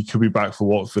realistically, he could be back for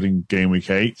Watford in game week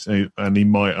 8 and he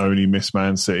might only miss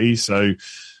Man City. So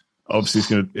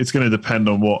obviously it's going to depend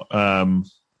on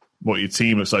what your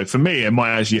team looks like. For me, it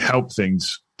might actually help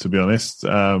things, to be honest,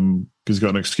 because he's got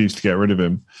an excuse to get rid of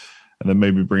him and then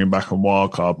maybe bring him back on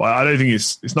wildcard. But I don't think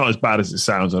it's not as bad as it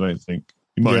sounds, I don't think.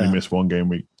 He might only miss 1 game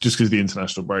week just because of the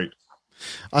international break.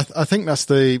 I think that's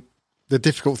the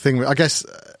difficult thing. I guess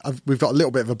we've got a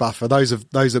little bit of a buffer. Those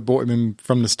that bought him in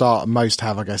from the start, and most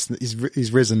have, I guess.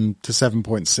 He's risen to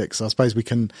 7.6. So I suppose we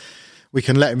can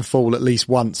let him fall at least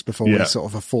once before we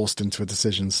sort of are forced into a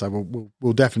decision. So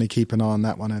we'll definitely keep an eye on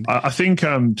that one. Andy. I think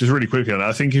just really quickly on that,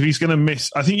 I think if he's going to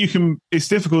miss, I think you can. It's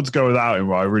difficult to go without him.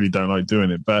 Right? I really don't like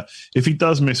doing it, but if he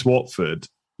does miss Watford,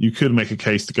 you could make a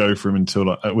case to go for him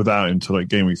without him until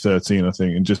game week 13, I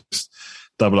think, and just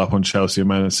double up on Chelsea and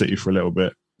Man City for a little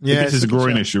bit. Yeah, this is a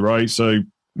groin issue, right? So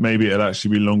maybe it'll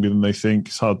actually be longer than they think.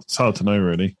 It's hard to know,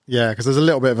 really. Yeah, because there's a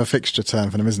little bit of a fixture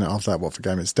turn for them, isn't it? After that Watford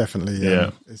game, it's definitely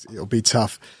it'll be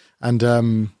tough. And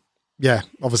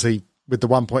obviously with the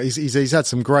 1 point, he's had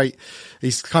some great.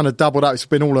 He's kind of doubled up. It's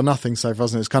been all or nothing so far,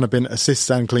 hasn't it? It's kind of been assists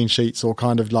and clean sheets, or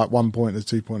kind of like 1 pointer,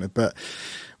 2 pointer. But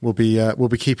we'll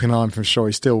be keeping an eye on him for sure.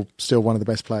 He's still one of the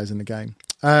best players in the game.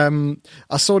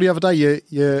 I saw the other day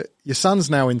your son's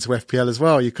now into FPL as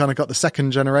well. You kind of got the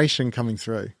second generation coming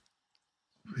through.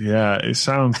 Yeah, it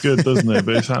sounds good, doesn't it?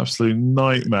 But it's an absolute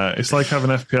nightmare. It's like having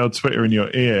FPL Twitter in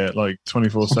your ear, like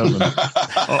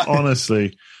 24/7.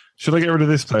 Honestly, should I get rid of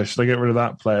this player? Should I get rid of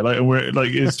that player? Like, and we're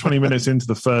like, it's 20 minutes into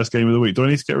the first game of the week. Do I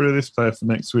need to get rid of this player for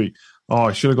next week? Oh,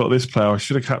 I should have got this player. I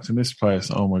should have captained this player.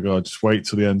 So, oh my god, just wait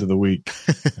till the end of the week,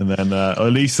 and then or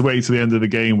at least wait till the end of the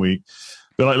game week.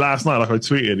 But like last night, like I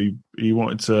tweeted, he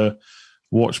wanted to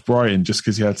watch Brighton just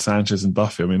because he had Sanchez and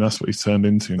Duffy. I mean, that's what he's turned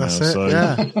into now. So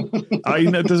he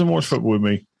doesn't watch football with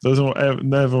me. He's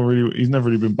never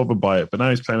really been bothered by it. But now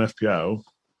he's playing FPL.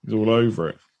 He's all over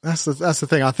it. That's the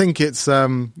thing. I think it's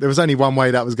there was only one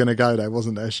way that was going to go, though,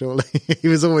 wasn't there? Surely he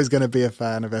was always going to be a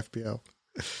fan of FPL.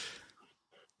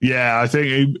 Yeah, I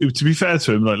think to be fair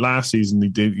to him, like last season, he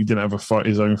didn't have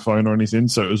his own phone or anything,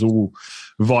 so it was all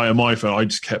via my phone. We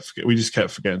just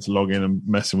kept forgetting to log in and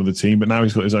messing with the team. But now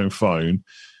he's got his own phone.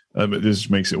 But this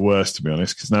makes it worse, to be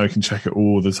honest, because now he can check it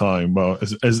all the time. Well,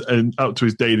 as up to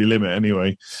his daily limit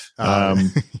anyway.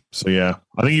 So yeah,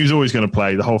 I think he was always going to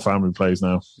play. The whole family plays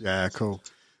now. Yeah, cool.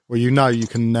 Well, you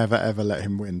can never ever let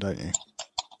him win, don't you?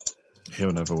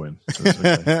 He'll never win. So it's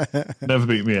okay. Never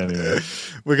beat me anyway.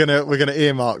 We're gonna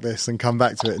earmark this and come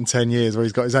back to it in 10 years, where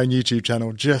he's got his own YouTube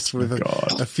channel just with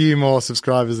a few more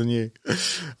subscribers than you.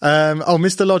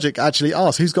 Mr. Logic actually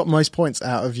asked, who's got most points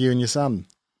out of you and your son?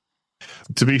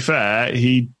 To be fair,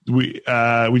 we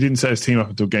didn't set his team up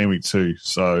until game week 2,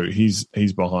 so he's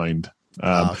behind.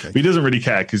 Okay. But he doesn't really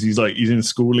care because he's in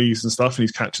school leagues and stuff, and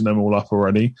he's catching them all up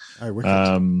already. Oh,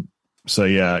 wicked. So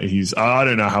yeah, I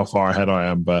don't know how far ahead I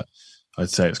am, but I'd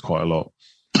say it's quite a lot.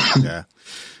 Yeah.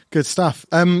 Good stuff.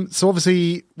 So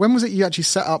obviously, when was it you actually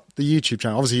set up the YouTube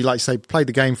channel? Obviously, you, like you say, played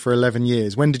the game for 11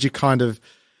 years. When did you kind of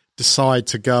decide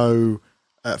to go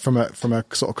from a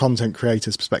sort of content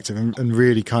creator's perspective and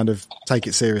really kind of take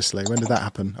it seriously? When did that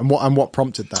happen? And what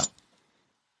prompted that?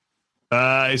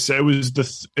 So it was the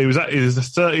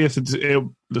 30th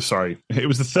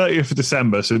of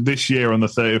December. So this year on the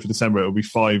 30th of December, it will be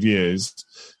 5 years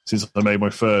since I made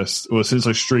since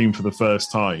I streamed for the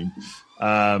first time.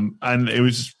 And it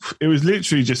was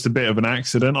literally just a bit of an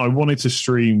accident. I wanted to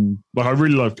stream, like I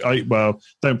really love.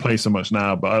 Don't play so much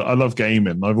now, but I love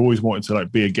gaming. I've always wanted to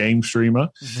like be a game streamer.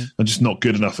 I'm just not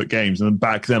good enough at games. And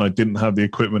back then I didn't have the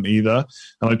equipment either.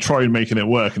 And I tried making it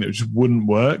work, and it just wouldn't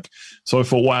work. So I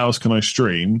thought, what else can I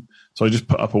stream? So I just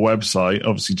put up a website,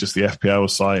 obviously just the FPL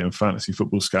site and Fantasy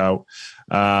Football Scout.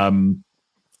 And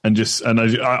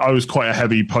I was quite a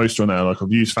heavy poster on there. Like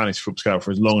I've used Fantasy Football Scout for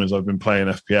as long as I've been playing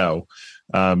FPL.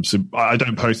 So I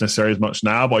don't post necessarily as much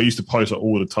now, but I used to post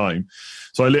all the time.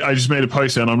 So I just made a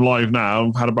post there, and I'm live now.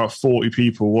 I've had about 40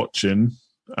 people watching.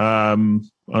 I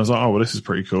was like, oh, well, this is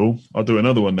pretty cool. I'll do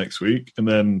another one next week. And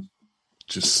then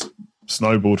just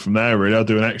snowballed from there, really. I'll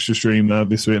do an extra stream now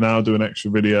this week. Now I'll do an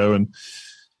extra video. And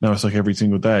now it's like every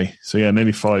single day. So yeah,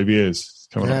 nearly 5 years.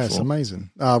 Yeah, it's amazing.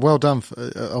 Well done.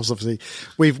 Obviously,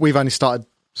 we've only started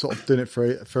sort of doing it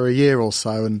for a year or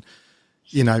so, and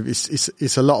you know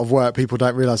it's a lot of work. People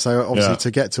don't realise. So obviously,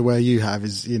 to get to where you have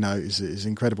is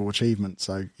incredible achievement.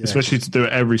 So yeah. Especially to do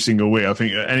it every single week. I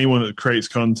think anyone that creates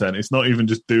content, it's not even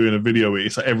just doing a video week.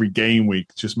 It's like every game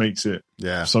week just makes it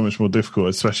so much more difficult,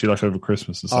 especially like over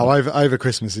Christmas and stuff. Over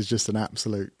Christmas is just an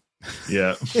absolute.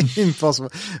 Yeah,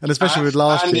 impossible, and especially with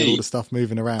last year, all the stuff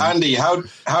moving around. Andy, how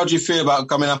do you feel about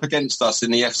coming up against us in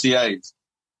the FCAs?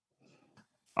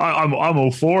 I'm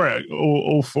all for it.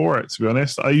 All for it. To be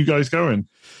honest, are you guys going?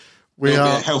 We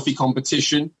are a healthy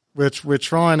competition. We're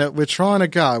trying to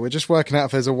go. We're just working out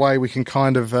if there's a way we can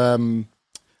kind of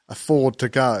afford to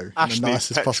go in the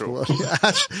nicest possible way.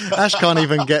 Ash can't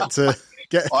even get. I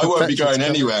won't be going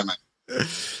anywhere, man.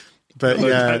 But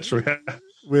yeah.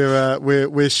 We're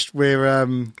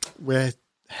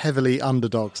heavily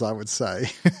underdogs, I would say.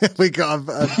 We got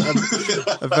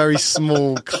a very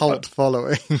small cult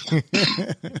following.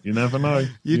 You never know.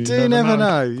 You do never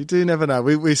know. You do never know.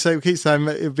 We keep saying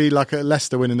it'd be like a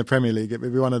Leicester winning the Premier League. It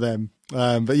would be one of them.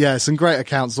 But yeah, some great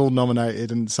accounts all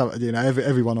nominated, and some,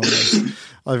 everyone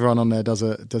on there does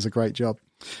a great job.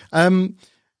 Have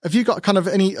you got kind of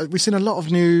any? We've seen a lot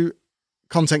of new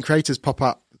content creators pop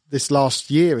up this last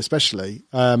year, especially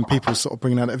people sort of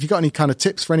bringing out. Have you got any kind of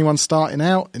tips for anyone starting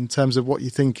out in terms of what you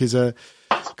think is a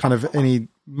kind of any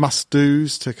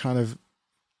must-dos to kind of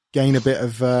gain a bit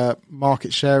of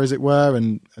market share, as it were,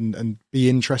 and be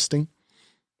interesting?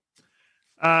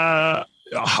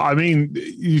 I mean,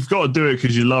 you've got to do it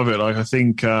because you love it. Like I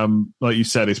think, like you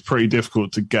said, it's pretty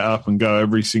difficult to get up and go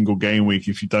every single game week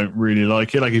if you don't really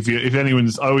like it. Like if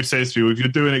anyone's, I always say to people, if you're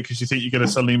doing it because you think you're going to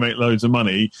suddenly make loads of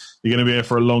money, you're going to be here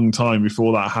for a long time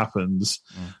before that happens.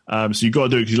 So you've got to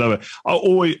do it because you love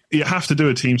it. You have to do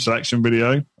a team selection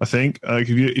video. I think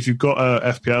if you've got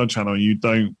a FPL channel, you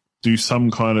don't do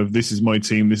some kind of "this is my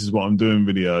team, this is what I'm doing"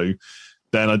 video.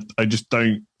 Then I just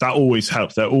don't. That always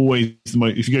helps. They're always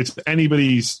if you go to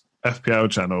anybody's FPL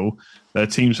channel, their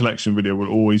team selection video will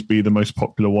always be the most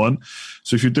popular one.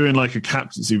 So if you're doing like a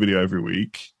captaincy video every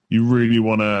week, you really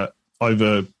want to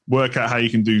either work out how you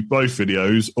can do both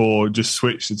videos or just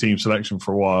switch the team selection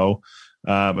for a while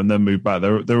and then move back.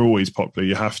 They're always popular.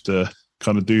 You have to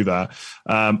kind of do that.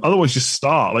 Otherwise, just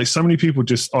start. Like so many people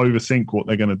just overthink what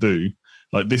they're going to do.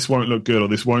 Like this won't look good, or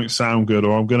this won't sound good,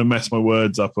 or I'm going to mess my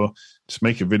words up, or just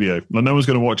make a video. Like no one's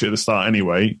going to watch it at the start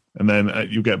anyway, and then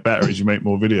you'll get better as you make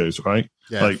more videos, right?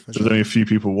 Yeah, like there's only a few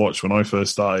people watched when I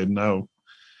first started. Now,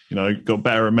 got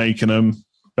better at making them,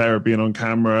 better at being on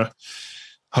camera,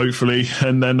 hopefully,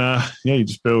 and then you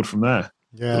just build from there.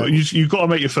 Yeah, you've got to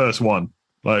make your first one.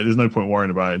 Like there's no point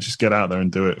worrying about it. Just get out there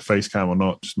and do it, face cam or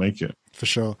not. Just make it for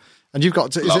sure. And you've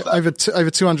got over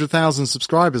 200,000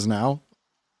 subscribers now.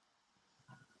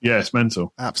 Yeah, it's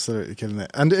mental. Absolutely killing it.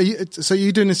 And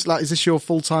you're doing this, like, is this your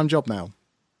full-time job now?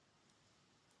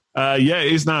 Yeah,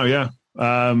 it is now, yeah.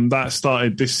 That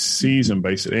started this season,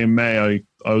 basically. In May,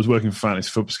 I was working for Fantasy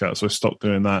Football Scout, so I stopped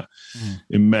doing that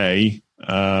in May.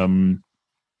 And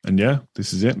yeah,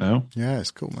 this is it now. Yeah, it's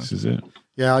cool, man. This is it.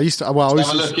 Yeah, I used to. Well, have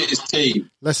a look at his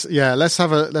team. Let's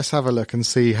have a look and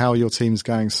see how your team's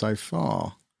going so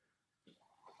far.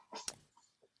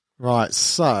 Right,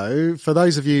 so for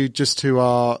those of you just who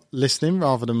are listening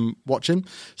rather than watching,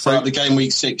 so the game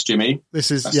week 6, Jimmy. This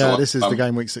is the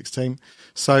game week 6 team.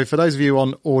 So for those of you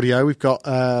on audio, we've got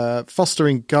Foster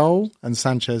in goal and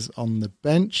Sanchez on the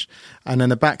bench, and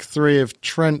then a back three of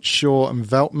Trent, Shaw, and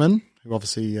Veltman, who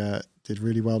obviously did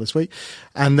really well this week,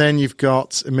 and then you've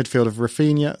got a midfield of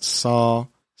Rafinha, Sarr,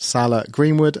 Salah,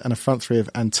 Greenwood, and a front three of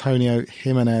Antonio,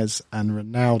 Jimenez, and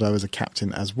Ronaldo as a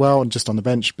captain as well. And just on the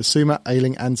bench, Basuma,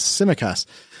 Ayling, and Tsimikas.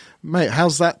 Mate,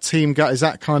 how's that team go? Is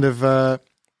that kind of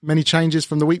many changes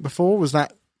from the week before? Was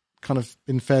that kind of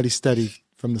been fairly steady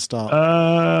from the start?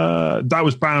 That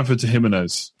was Bamford to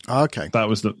Jimenez. Oh, okay. That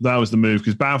was the move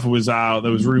because Bamford was out.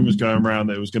 There was rumours going around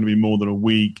that it was going to be more than a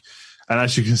week. And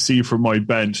as you can see from my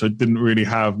bench, I didn't really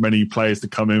have many players to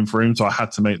come in for him, so I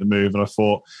had to make the move. And I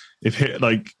thought,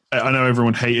 I know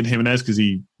everyone hated Jimenez because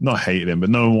not hated him, but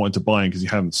no one wanted to buy him because he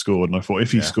hadn't scored. And I thought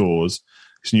if he scores,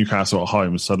 it's Newcastle at home,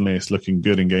 and suddenly it's looking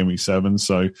good in game week 7.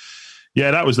 So,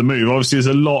 yeah, that was the move. Obviously, there's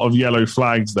a lot of yellow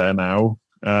flags there now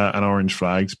and orange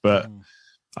flags, but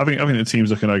I think the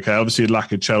team's looking okay. Obviously, a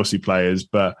lack of Chelsea players,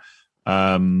 but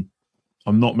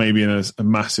I'm not maybe in a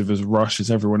massive as rush as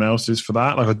everyone else is for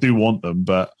that. Like I do want them,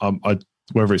 but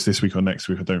whether it's this week or next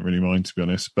week, I don't really mind, to be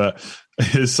honest. But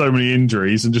there's so many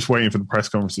injuries and just waiting for the press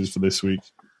conferences for this week.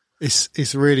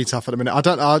 It's really tough at the minute. I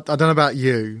don't know about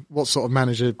you, what sort of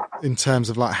manager in terms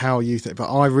of like how you think,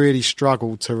 but I really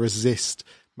struggle to resist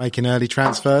making early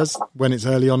transfers when it's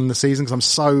early on in the season because I'm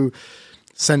so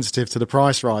sensitive to the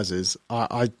price rises.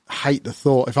 I hate the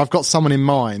thought. If I've got someone in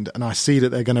mind and I see that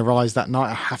they're going to rise that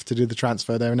night, I have to do the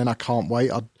transfer there and then I can't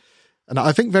wait. And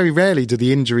I think very rarely do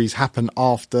the injuries happen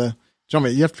after. Do you know what I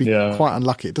mean? You have to be quite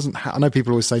unlucky. It doesn't. I know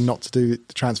people always say not to do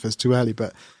the transfers too early,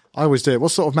 but I always do it.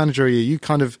 What sort of manager are you?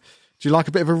 Do you like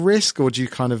a bit of a risk, or do you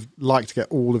kind of like to get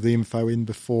all of the info in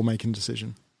before making a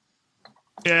decision?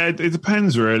 Yeah, it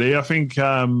depends really. I think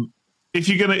if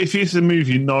it's a move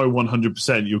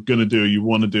 100% you're going to do, you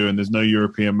want to do, and there's no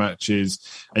European matches,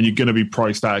 and you're going to be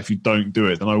priced out if you don't do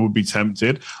it, then I would be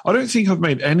tempted. I don't think I've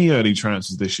made any early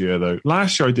transfers this year though.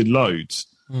 Last year I did loads.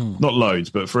 Not loads,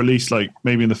 but for at least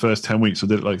maybe in the first 10 weeks, I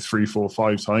did it 3, 4,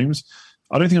 5 times.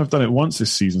 I don't think I've done it once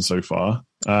this season so far.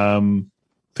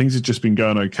 Things have just been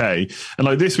going okay. And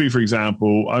this week, for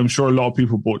example, I'm sure a lot of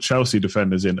people bought Chelsea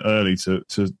defenders in early to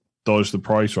dodge the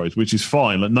price rise, which is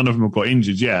fine. None of them have got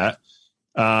injured yet.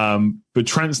 But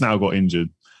Trent's now got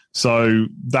injured. So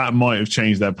that might have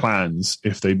changed their plans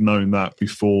if they'd known that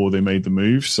before they made the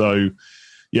move. So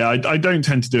yeah, I don't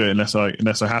tend to do it unless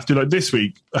I have to. This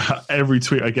week, every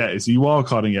tweet I get is, "Are you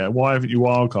wildcarding yet? Why haven't you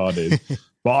wildcarded?"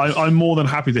 But I'm more than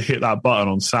happy to hit that button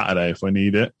on Saturday if I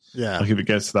need it. Yeah, if it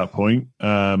gets to that point.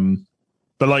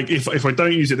 But if I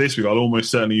don't use it this week, I'll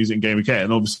almost certainly use it in game week 8,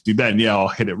 and obviously then I'll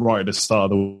hit it right at the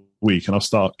start of the week and I'll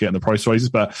start getting the price rises.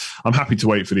 But I'm happy to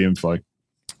wait for the info,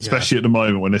 especially at the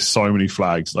moment when there's so many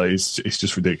flags. It's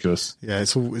just ridiculous. Yeah,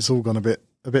 it's all gone a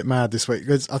bit mad this week.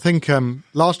 I think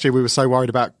last year we were so worried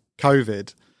about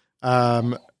COVID.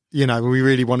 We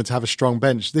really wanted to have a strong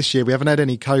bench. This year we haven't had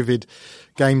any COVID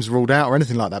games ruled out or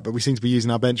anything like that, but we seem to be using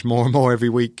our bench more and more every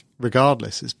week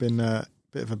regardless. It's been a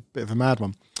bit of a mad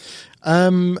one.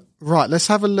 Right, let's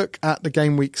have a look at the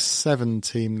game week 7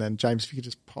 team then. James, if you could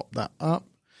just pop that up.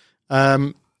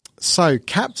 So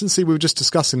captaincy, we were just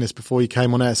discussing this before you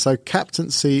came on air. So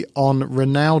captaincy on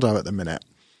Ronaldo at the minute.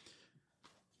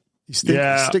 You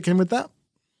sticking with that?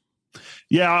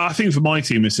 Yeah, I think for my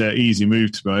team, it's an easy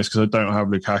move, to be honest, because I don't have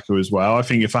Lukaku as well. I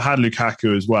think if I had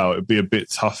Lukaku as well, it would be a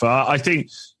bit tougher. I think,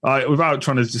 without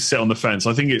trying to just sit on the fence,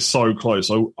 I think it's so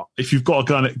close. If you've got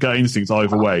a gut instinct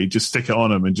either way, just stick it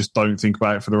on them and just don't think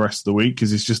about it for the rest of the week,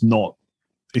 because it's just not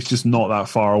that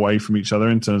far away from each other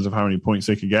in terms of how many points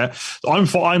they could get.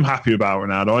 I'm happy about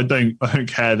Ronaldo. I don't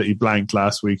care that he blanked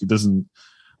last week. It doesn't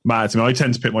matter to me. I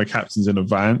tend to pick my captains in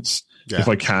advance if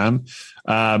I can.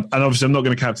 And obviously I'm not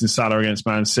going to captain Salah against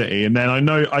Man City. And then I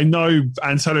know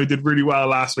Antonio did really well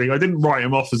last week. I didn't write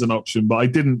him off as an option, but I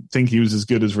didn't think he was as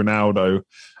good as Ronaldo.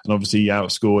 And obviously he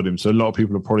outscored him. So a lot of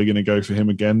people are probably going to go for him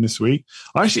again this week.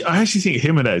 I actually think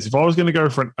Jimenez, if I was going to go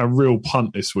for a real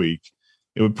punt this week,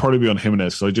 it would probably be on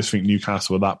Jimenez, because I just think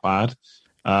Newcastle are that bad.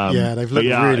 They've looked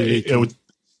really leaky.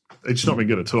 It's not been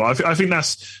good at all. I think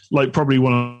that's probably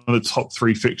one of the top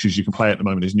 3 fixtures you can play at the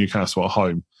moment is Newcastle at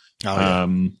home. Oh, yeah.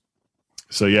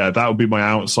 So that would be my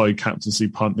outside captaincy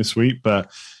punt this week, but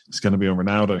it's going to be on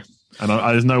Ronaldo. And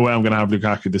there's no way I'm going to have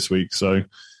Lukaku this week. So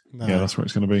that's where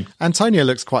it's going to be. Antonio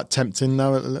looks quite tempting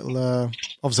though. A little,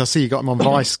 obviously I see you got him on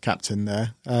vice captain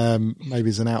there. Maybe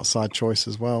as an outside choice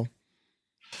as well.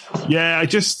 Yeah, I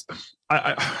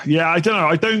don't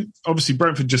know. Obviously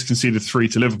Brentford just conceded 3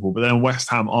 to Liverpool, but then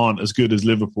West Ham aren't as good as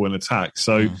Liverpool in attack.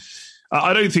 So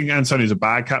I don't think Antonio's a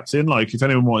bad captain. If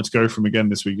anyone wanted to go for him again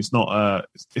this week, it's not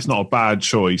a bad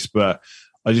choice, but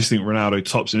I just think Ronaldo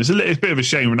tops him. It's a bit of a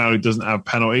shame Ronaldo doesn't have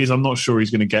penalties. I'm not sure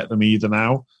he's going to get them either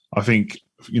now. I think,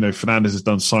 Fernandes has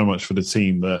done so much for the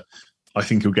team that I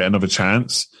think he'll get another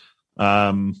chance.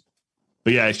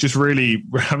 But yeah, it's just really,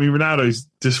 Ronaldo's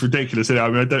just ridiculous.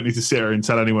 I don't need to sit here and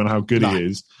tell anyone how good he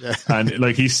is. Yeah. And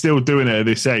he's still doing it at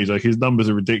this age. His numbers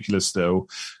are ridiculous still.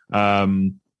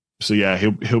 So yeah,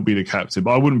 he'll be the captain.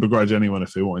 But I wouldn't begrudge anyone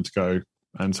if they wanted to go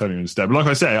Antonio instead. But like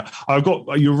I say,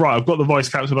 you're right. I've got the vice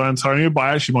captain on Antonio, but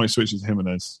I actually might switch it to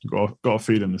Jimenez. Got to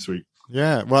feed him this week.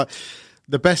 Yeah, well,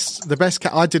 the best.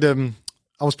 I did.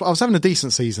 I was having a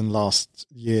decent season last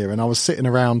year, and I was sitting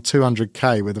around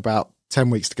 200k with about 10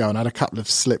 weeks to go, and I had a couple of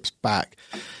slips back.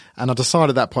 And I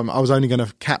decided at that point I was only going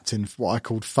to captain what I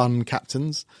called fun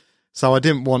captains. So I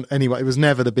didn't want anyone. It was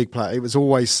never the big player. It was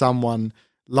always someone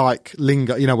like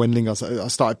Lingard. You know, when Lingard, I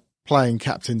started playing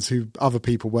captains who other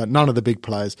people weren't, none of the big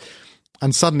players.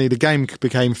 And suddenly the game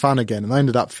became fun again. And I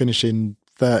ended up finishing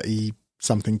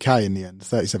 30-something K in the end,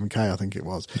 37K, I think it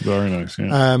was. Very nice,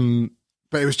 yeah.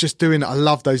 But it was just I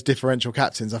love those differential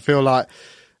captains. I feel like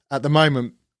at the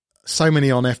moment, so many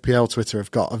on FPL Twitter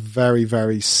have got a very,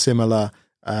 very similar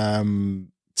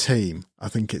team. I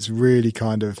think it's really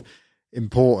kind of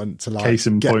important to like case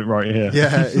in point right here.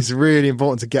 Yeah, it's really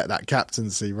important to get that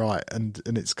captaincy right. And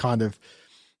it's kind of,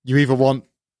 you either want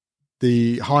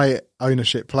the high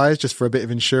ownership players just for a bit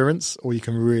of insurance, or you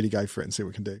can really go for it and see what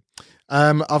we can do.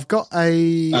 I've got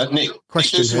a Nick,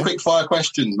 question do some here. quick fire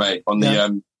questions, mate, on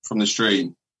the from the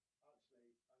stream.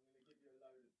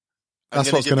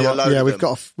 That's what's going to. Yeah, we've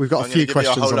got a few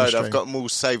questions on the stream. I've got them all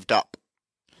saved up.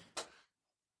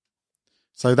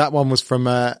 So that one was from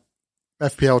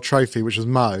FPL Trophy, which was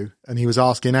Mo, and he was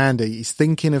asking Andy. He's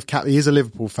thinking of he is a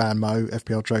Liverpool fan, Mo.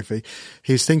 FPL Trophy.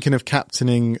 He's thinking of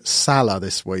captaining Salah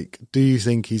this week. Do you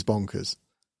think he's bonkers?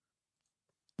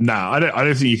 No, I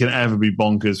don't think you can ever be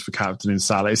bonkers for captaining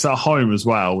Salah. It's at home as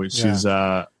well, which is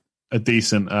a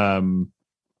decent.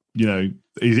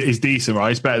 It's decent,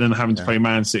 right? It's better than having to play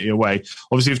Man City away.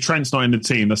 Obviously, if Trent's not in the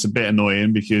team, that's a bit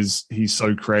annoying because he's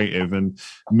so creative, and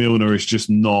Milner is just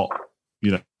not.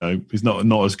 He's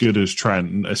not as good as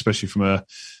Trent, especially from a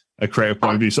creative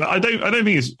point of view. So I don't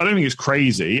think it's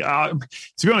crazy. To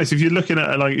be honest, if you're looking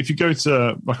at if you go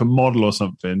to like a model or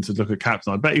something to look at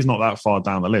captain, I bet he's not that far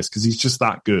down the list because he's just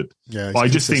that good. Yeah, but I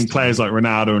just think players like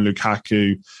Ronaldo and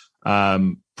Lukaku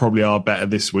probably are better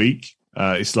this week.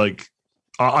 It's like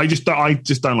I just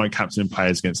don't like captaining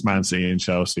players against Man City and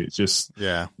Chelsea. It's just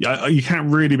you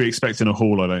can't really be expecting a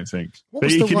haul. I don't think,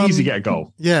 but you can easily get a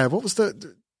goal. Yeah, what was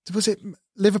was it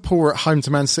Liverpool were at home to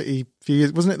Man City a few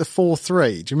years? Wasn't it the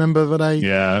 4-3? Do you remember when they?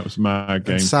 Yeah, it was a mad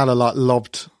game. And Salah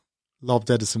lobbed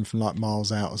Ederson from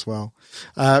miles out as well.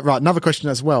 Right, another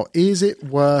question as well. Is it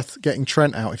worth getting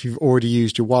Trent out if you've already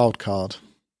used your wild card?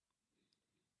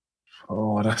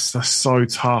 Oh, that's so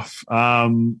tough. I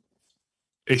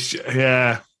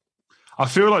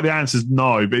feel like the answer is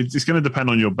no, but it's going to depend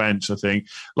on your bench, I think.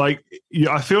 I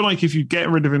feel like if you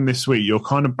get rid of him this week, you're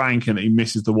kind of banking that he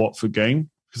misses the Watford game.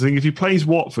 Because I think if he plays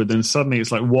Watford, then suddenly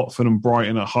it's like Watford and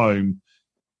Brighton at home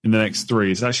in the next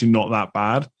 3. It's actually not that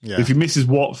bad. Yeah. If he misses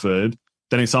Watford,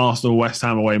 then it's Arsenal, West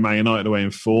Ham away, Man United away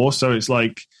in 4. So it's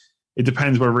like, it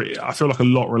depends I feel like a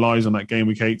lot relies on that game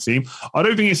week 8 team. I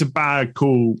don't think it's a bad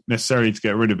call necessarily to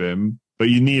get rid of him, but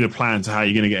you need a plan to how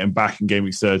you're going to get him back in game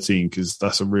week 13 because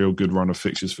that's a real good run of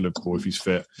fixtures for Liverpool if he's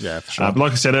fit. Yeah, for sure. But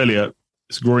like I said earlier,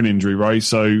 it's a groin injury, right?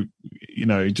 So,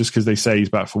 just because they say he's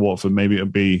back for Watford, maybe it'll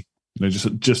be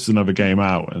just another game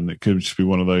out, and it could just be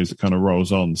one of those that kind of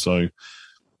rolls on. So,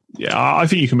 yeah, I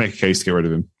think you can make a case to get rid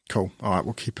of him. Cool. All right,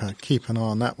 we'll keep an eye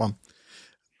on that one.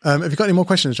 Have you got any more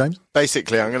questions, James?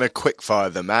 Basically, I'm going to quick fire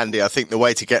them. Andy, I think the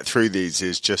way to get through these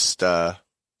is just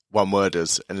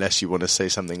one-worders, unless you want to say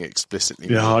something explicitly.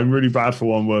 Yeah, I'm really bad for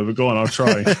one word, but go on, I'll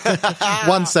try.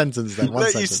 One sentence then.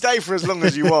 Look, you stay for as long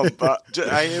as you want, but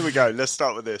here we go. Let's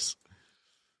start with this.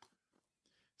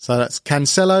 So that's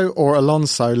Cancelo or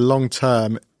Alonso long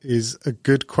term is a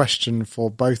good question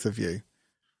for both of you.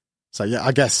 So yeah,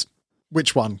 I guess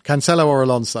which one, Cancelo or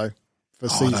Alonso for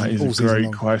season? That is a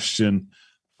great question.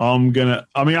 I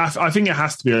think it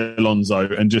has to be Alonso,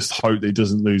 and just hope that he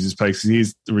doesn't lose his place because he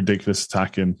is ridiculous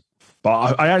attacking.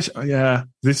 But I actually,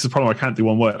 this is the problem. I can't do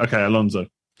one word. Okay, Alonso.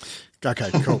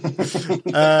 Okay, cool.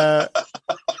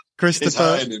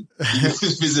 Christopher,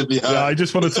 visibly hurt. Yeah, I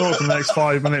just want to talk for the next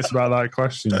 5 minutes about that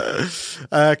question.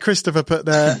 Christopher put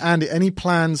there, Andy, any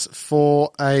plans for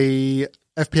a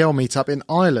FPL meetup in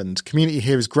Ireland? Community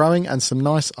here is growing, and some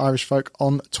nice Irish folk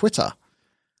on Twitter.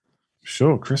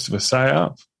 Sure, Christopher, say it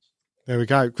up. There we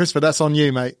go, Christopher. That's on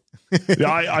you, mate.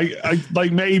 Yeah, I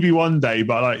like maybe one day,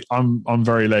 but I'm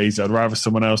very lazy. I'd rather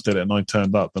someone else did it and I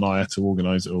turned up than I had to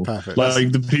organise it all. Perfect.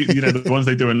 The ones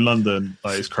they do in London,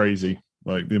 it's crazy.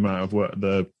 Like the amount of work,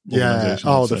 the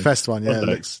the Fest one,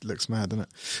 looks mad, doesn't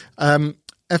it?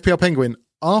 FPL Penguin.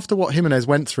 After what Jimenez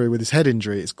went through with his head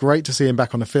injury, it's great to see him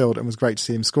back on the field, and was great to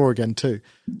see him score again too.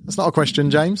 That's not a question,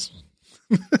 James.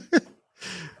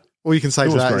 All you can say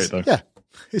to that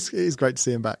is, it is great to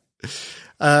see him back.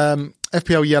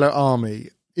 FPL Yellow Army.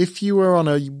 if you were on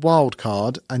a wild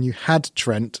card and you had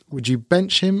Trent, would you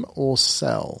bench him or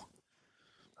sell?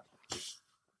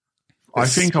 I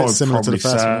think I would probably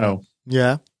sell.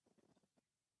 Yeah.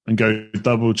 And go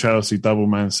double Chelsea, double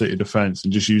Man City defence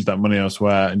and just use that money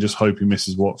elsewhere and just hope he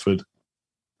misses Watford.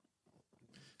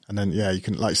 And then, yeah, you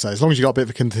can, like you say, as long as you got a bit of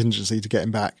a contingency to get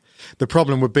him back. The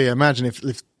problem would be, imagine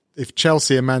if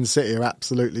Chelsea and Man City are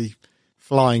absolutely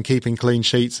flying, keeping clean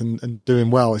sheets and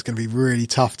doing well, it's going to be really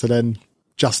tough to then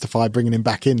justify bringing him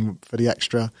back in for the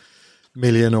extra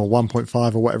million or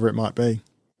 1.5 or whatever it might be.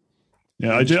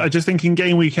 Yeah, I just think in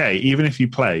game week 8, even if he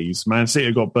plays, Man City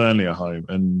have got Burnley at home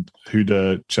and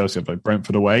Chelsea have like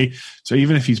Brentford away. So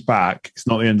even if he's back, it's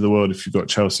not the end of the world if you've got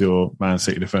Chelsea or Man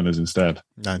City defenders instead.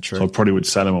 No, true. So I probably would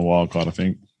sell him a wild card, I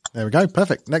think. There we go.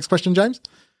 Perfect. Next question, James.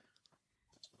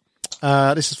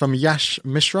 This is from Yash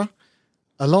Mishra.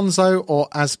 Alonso or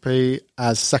Aspi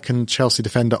as second Chelsea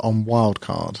defender on wild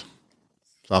card?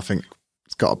 So I think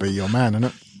it's got to be your man, isn't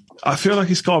it? I feel like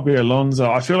it's got to be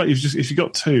Alonso. I feel like if you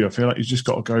got 2, I feel like you've just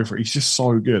got to go for it. He's just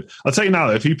so good. I'll tell you now,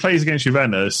 though, if he plays against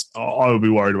Juventus, I would be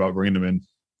worried about bringing him in.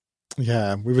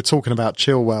 Yeah, we were talking about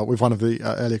Chilwell with one of the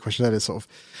earlier questions earlier, sort of,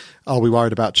 are we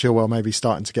worried about Chilwell maybe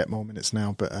starting to get more minutes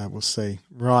now, but we'll see.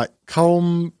 Right,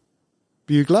 Colm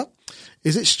Bugler.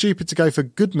 Is it stupid to go for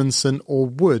Goodmanson or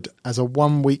Wood as a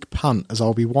 1-week punt, as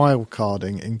I'll be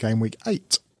wildcarding in game week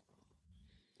 8?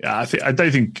 Yeah, I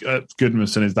don't think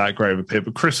Goodmanson is that great of a pick,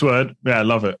 but Chris Wood, yeah, I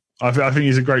love it. I think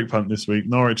he's a great punt this week.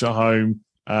 Norwich at home,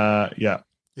 yeah.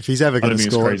 If he's ever going to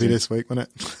score, it'll be this week, won't it?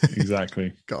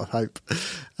 Exactly. Got to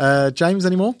hope. James,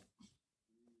 any more?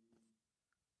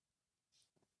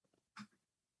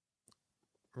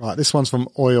 Right, this one's from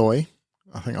Oi.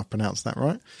 I think I've pronounced that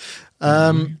right.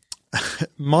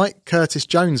 Might Curtis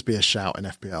Jones be a shout in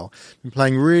FPL? Been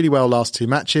playing really well last 2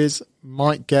 matches.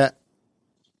 Might get...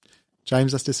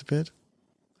 James has disappeared.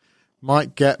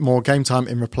 Might get more game time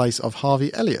in replace of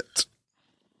Harvey Elliott.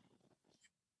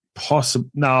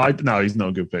 No, he's not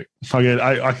a good pick.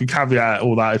 I can caveat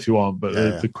all that if you want, but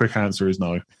the quick answer is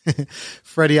no.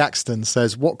 Freddie Axton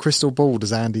says, what crystal ball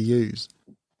does Andy use?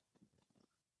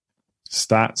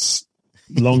 Stats,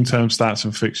 long-term stats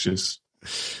and fixtures.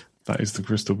 That is the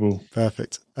crystal ball.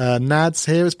 Perfect. Nads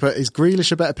here has put, is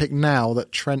Grealish a better pick now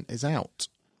that Trent is out?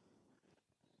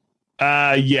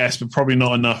 Yes, but probably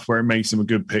not enough where it makes him a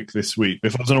good pick this week.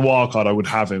 If I was on a wild card, I would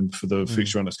have him for the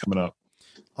fixture run that's coming up.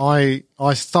 I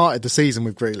started the season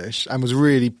with Grealish and was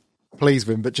really pleased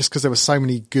with him, but just because there were so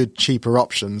many good, cheaper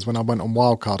options when I went on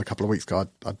wildcard a couple of weeks ago,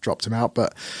 I dropped him out.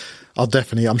 But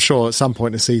I'm sure at some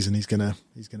point in the season he's gonna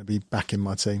be back in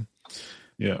my team.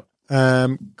 Yeah.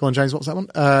 Go on, James. What was that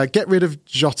one? Get rid of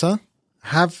Jota.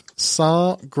 Have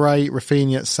Sarr, Gray,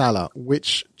 Rafinha, Salah.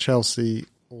 Which Chelsea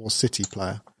or City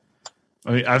player?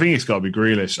 I think it's got to be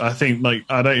Grealish. I think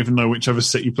I don't even know which other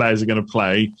City players are going to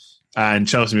play, and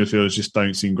Chelsea midfielders just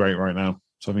don't seem great right now.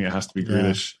 So I think it has to be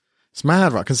Grealish. Yeah. It's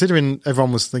mad, right? Considering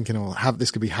everyone was thinking,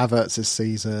 this could be Havertz this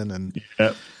season, and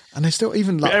they still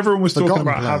even but everyone was talking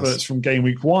about Havertz from game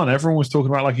week 1. Everyone was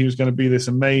talking about he was going to be this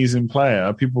amazing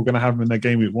player. People were going to have him in their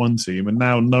game week 1 team, and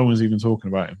now no one's even talking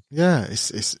about him. Yeah,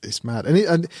 it's mad,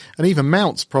 and even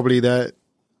Mount's probably their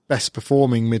best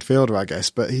performing midfielder, I guess,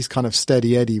 but he's kind of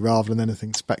steady Eddie rather than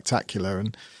anything spectacular.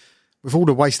 And with all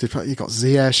the wasted, you've got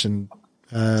Ziyech and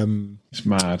it's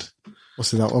mad.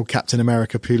 What's that? Oh, Captain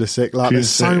America, Pulisic. There's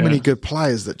so many good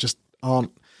players that just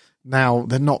aren't now.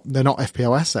 They're not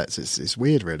FPL assets. It's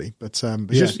weird, really. But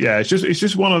it's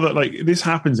just one of the this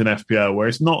happens in FPL where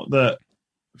it's not that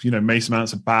Mason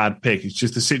Mount's a bad pick. It's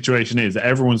just the situation is that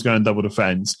everyone's going double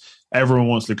defence. Everyone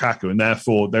wants Lukaku, and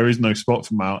therefore there is no spot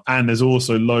for Mount. And there's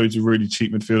also loads of really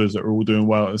cheap midfielders that are all doing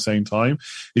well at the same time.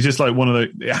 It's just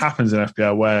it happens in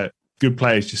FPL where good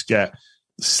players just get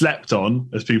slept on,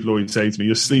 as people always say to me.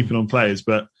 You're sleeping on players,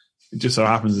 but it just so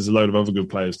happens there's a load of other good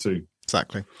players too.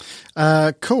 Exactly.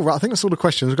 Cool. Right. I think that's all the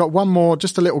questions. We've got one more,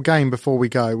 just a little game before we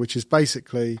go, which is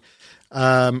basically,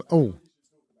 this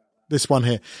one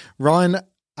here. Ryan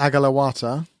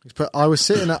Agalawata, he's put, I was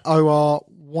sitting at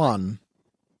OR1.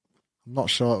 I'm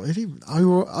not sure. Is he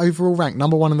overall ranked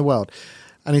number 1 in the world?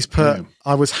 And he's put,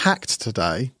 I was hacked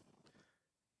today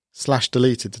 /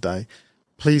 deleted today.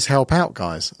 Please help out,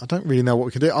 guys. I don't really know what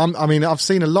we can do. I've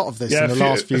seen a lot of this in the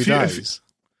last few days.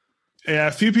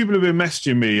 A few people have been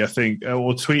messaging me, I think,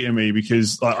 or tweeting me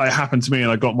because it happened to me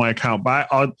and I got my account back.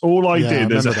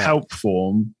 There's a help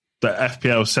form that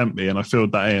FPL sent me and I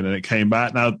filled that in and it came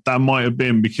back. Now, that might have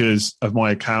been because of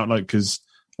my account, because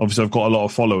obviously I've got a lot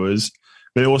of followers.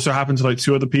 But it also happened to like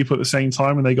 2 other people at the same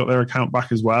time, and they got their account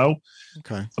back as well.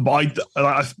 Okay. But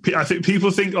I think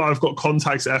people think, I've got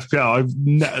contacts at FPL.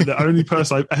 The only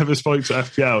person I've ever spoke to at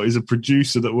FPL is a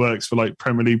producer that works for like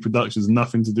Premier League Productions,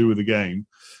 nothing to do with the game.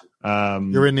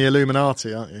 You're in the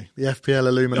Illuminati, aren't you? The FPL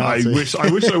Illuminati. I wish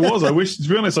I was. I wish, to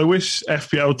be honest, I wish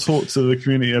FPL talked to the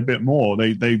community a bit more.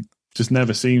 They just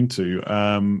never seem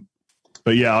to.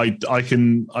 But yeah, I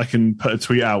can put a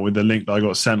tweet out with the link that I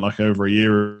got sent like over a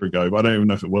year ago, but I don't even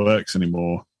know if it works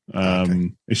anymore.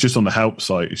 Okay. It's just on the help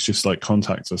site. It's just like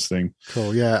contact us thing.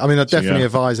 Cool. Yeah. I mean, I definitely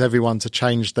advise everyone to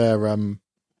change their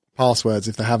passwords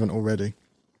if they haven't already,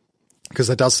 because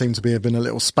there does seem to be been a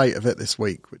little spate of it this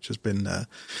week, which has been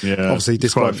obviously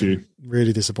quite a few.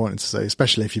 Really disappointing to see,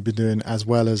 especially if you've been doing as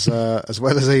well as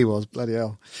he was. Bloody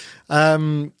hell.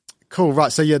 Cool.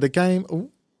 Right. So yeah, the game. Ooh,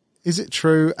 is it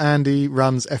true Andy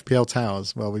runs FPL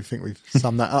Towers? Well, we think we've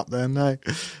summed that up there. No.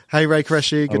 Hey, Ray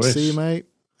Koreshi, good to see you, mate.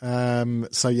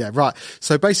 So yeah, right.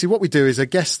 So basically what we do is a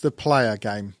guess the player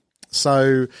game.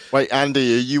 So wait,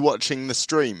 Andy, are you watching the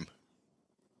stream?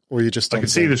 Or you just I can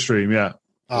see the stream, yeah.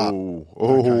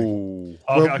 Okay.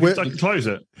 I can close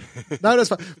it. No, that's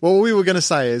fine. Well, what we were going to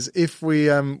say is if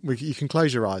you can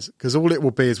close your eyes, because all it will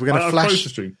be is we're going to flash. The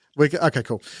stream. Okay,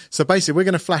 cool. So basically, we're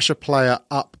going to flash a player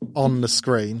up on the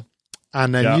screen,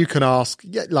 and then you can ask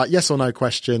like yes or no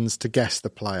questions to guess the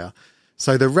player.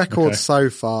 So the record so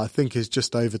far, I think, is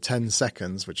just over 10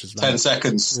 seconds, which is 10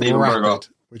 seconds. Rapid,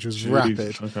 which was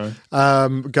rapid. Okay.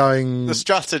 Going. The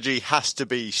strategy has to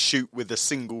be shoot with a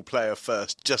single player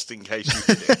first, just in case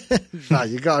you hit it. No,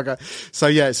 you gotta go. So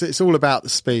yeah, it's all about the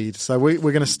speed. So we're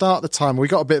going to start the time. We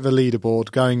got a bit of a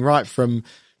leaderboard going right from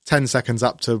 10 seconds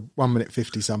up to 1 minute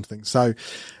 50 something. So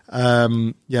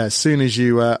as soon as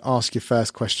you ask your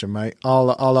first question, mate,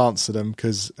 I'll answer them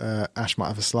because Ash might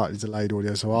have a slightly delayed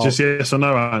audio. So I'll just yes or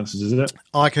no answers, isn't it?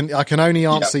 I can only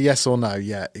answer yes or no.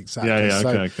 Yeah, exactly. Yeah. So,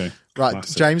 okay. Right,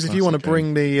 classic, James, if you want to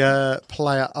bring the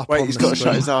player up. Wait, on he's the got to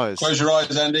screen. shut his eyes. Close your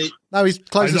eyes, Andy. No, he's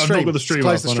closed the I've stream. not got the stream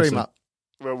Close up, the stream honestly. up.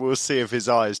 Well, we'll see if his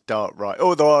eyes dart right.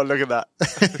 Oh, look at that.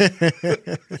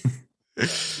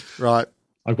 Right.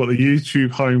 I've got the YouTube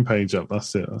homepage up.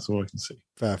 That's it. That's all I can see.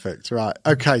 Perfect. Right.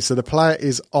 Okay. So the player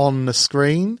is on the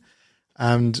screen.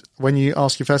 And when you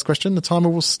ask your first question, the timer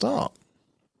will start.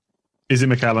 Is it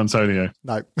Mikel Antonio?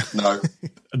 No. No.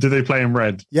 Do they play in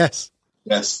red? Yes.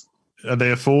 Yes. Are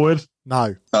they a forward?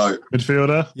 No. No.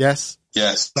 Midfielder? Yes.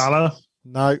 Yes. Salah?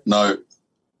 No. No.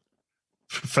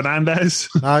 Fernandez?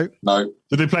 No. No.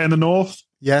 Do they play in the north?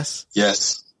 Yes.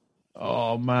 Yes.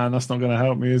 Oh man, that's not going to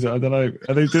help me, is it? I don't know.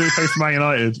 Do they play for Man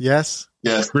United? Yes.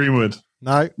 Yes. Greenwood?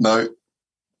 No. No.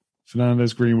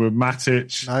 Fernandez, Greenwood,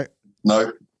 Matic? No.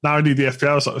 No. Now I need the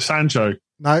FPL side. Sancho?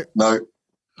 No. No.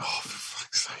 Oh, for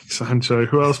fuck's sake, Sancho.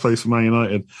 Who else plays for Man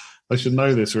United? I should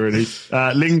know this already.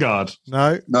 Lingard?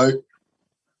 No. No.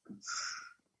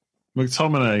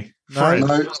 McTominay? No. Fred?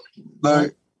 No. No.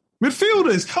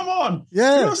 Midfielders, come on.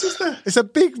 Yeah. Who else is there? It's a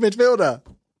big midfielder.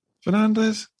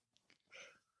 Fernandez?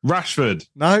 Rashford?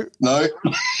 No. No.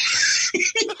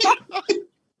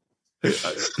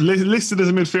 Listed as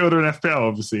a midfielder in FPL,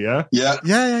 obviously, yeah? Yeah.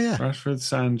 Yeah. Rashford,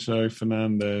 Sancho,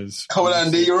 Fernandez. Come on,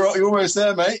 Andy. You're almost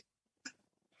there, mate.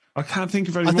 I can't think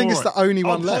of any I think more. it's the only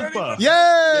one left. Pogba.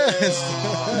 Yes.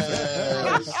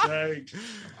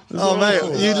 Oh, mate,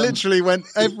 you literally went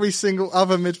every single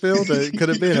other midfielder it could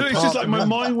have been. It's just like my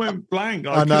mind went blank.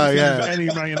 I know, couldn't yeah. think of any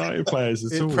Man United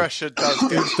players at all. Pressure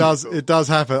does. It does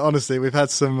happen. Honestly, we've had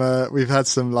some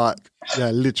like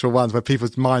literal ones where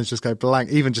people's minds just go blank,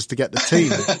 even just to get the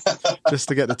team. Just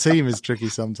to get the team is tricky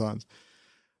sometimes.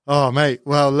 Oh, mate.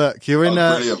 Well, look, you're in.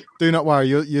 Do not worry.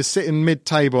 You're sitting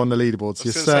mid-table on the leaderboard.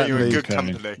 So You're in good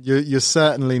company. You're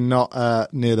certainly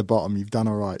not near the bottom. You've done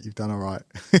all right.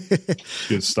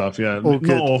 Good stuff. Yeah, All not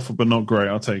good. awful, but not great.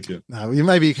 I'll take it. No,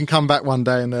 maybe you can come back one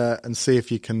day and see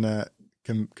if you can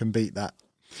beat that.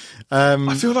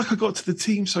 I feel like I got to the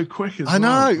team so quick. I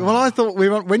know. Well, I thought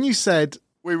when you said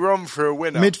We were on for a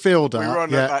winner. midfielder, We were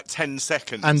on at like 10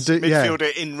 seconds. And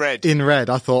midfielder in red. in red,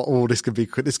 I thought, oh, this could be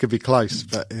close,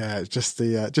 but yeah, it's just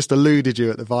eluded you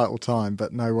at the vital time.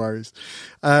 But no worries,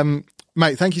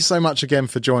 mate. Thank you so much again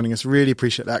for joining us. Really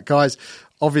appreciate that, guys.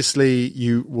 Obviously,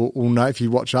 you will all know if you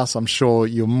watch us. I'm sure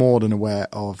you're more than aware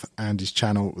of Andy's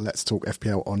channel, Let's Talk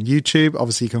FPL on YouTube.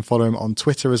 Obviously, you can follow him on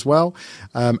Twitter as well,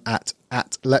 at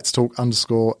Let's Talk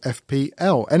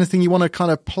 _FPL. Anything you want to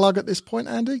kind of plug at this point,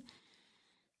 Andy?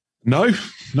 No,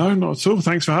 not at all.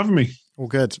 Thanks for having me. All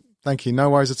good. Thank you.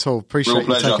 No worries at all. Appreciate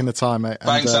you taking the time, mate.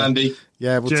 Thanks, Andy.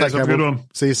 Yeah, we'll Cheers, take care. have a good one.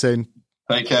 See you soon.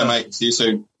 Take care, mate. See you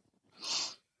soon.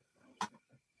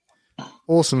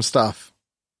 Awesome stuff.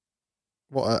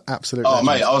 What an absolute. Oh, legend.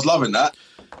 mate, I was loving that.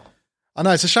 I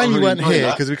know it's a shame you really weren't enjoyed here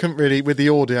that. because we couldn't really with the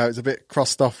audio. It's a bit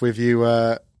crossed off with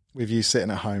you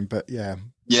sitting at home. But yeah,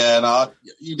 Yeah, no,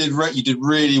 you did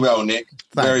really well, Nick.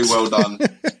 Very Thanks. well done.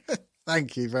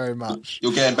 thank you very much.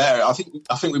 You're getting better. I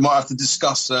think we might have to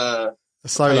discuss A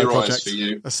solo pay rise project for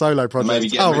you. A solo project. Maybe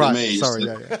get oh rid of right, me, sorry.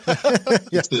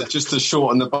 just Yeah. just to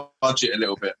shorten the budget a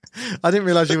little bit. I didn't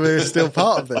realise you were still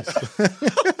part of this.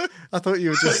 I thought you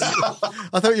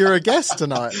were a guest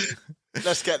tonight.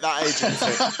 Let's get that agent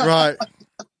fixed. Right,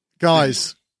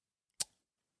 guys.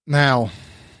 Now,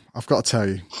 I've got to tell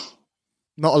you,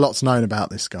 not a lot's known about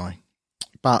this guy,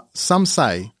 but some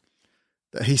say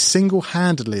that he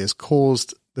single-handedly has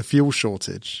caused the fuel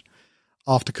shortage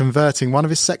after converting one of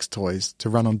his sex toys to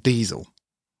run on diesel.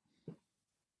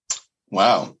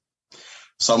 Wow.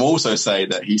 Some also say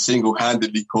that he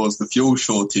single-handedly caused the fuel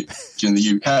shortage in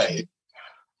the UK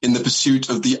in the pursuit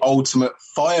of the ultimate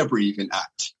fire-breathing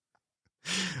act.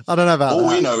 I don't know about All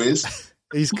that. we know is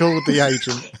He's called the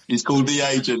agent. he's called the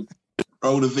agent.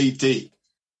 Roll the VT.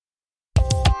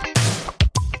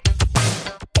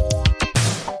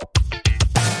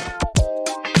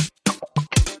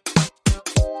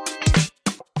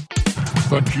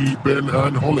 Thank you, Ben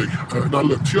and Holly. Now,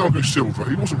 look, Thiago Silva,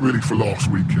 he wasn't really for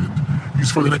last weekend. He's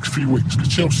for the next few weeks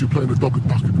because Chelsea are playing a dog and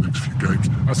duck in the next few games,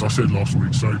 as I said last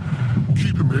week. So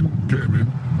keep him in, get him in.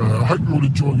 I hope you're all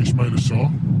enjoying Ismail Assar.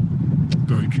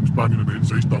 He keeps banging him in,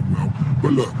 so he's done well.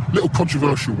 But look, little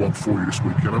controversial one for you this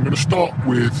weekend. I'm going to start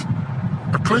with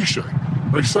a cliche.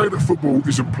 They say that football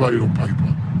isn't played on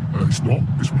paper. It's not.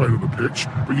 It's played on the pitch.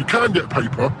 But you can get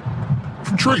paper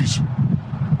from trees.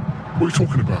 What are you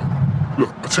talking about?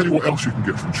 Look, I'll tell you what else you can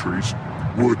get from trees.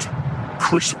 Wood.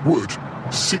 Chris Wood,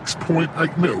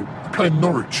 6.8 mil, playing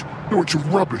Norwich. Norwich are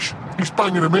rubbish. He's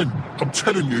banging them in. I'm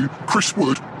telling you, Chris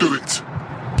Wood, do it.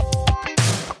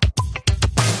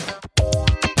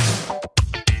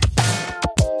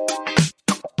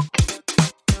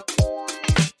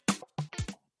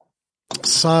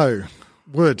 So,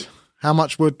 wood. How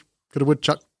much wood could a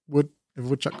woodchuck wood? If a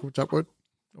woodchuck could chuck wood?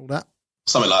 All that?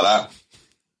 Something like that.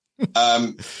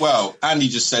 Well, Andy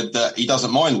just said that he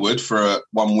doesn't mind Wood for a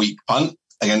 1 week punt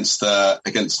against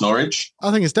Norwich.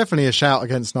 I think it's definitely a shout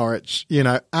against Norwich. You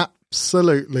know,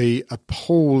 absolutely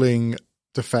appalling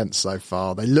defence so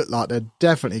far. They look like they're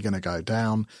definitely going to go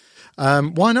down.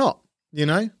 Why not? You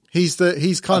know,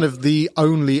 he's kind of the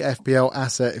only FPL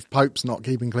asset. If Pope's not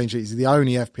keeping clean sheets, he's the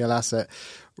only FPL asset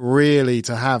really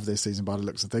to have this season by the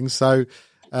looks of things. So,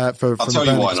 from a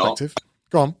Burnley perspective,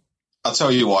 go on. I'll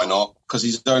tell you why not. Because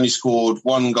he's only scored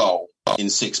 1 goal in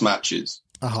 6 matches.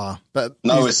 But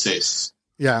no assists.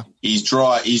 Yeah. He's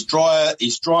dry. He's drier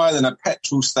than a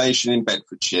petrol station in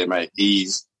Bedfordshire, mate.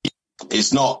 It's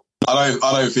not. I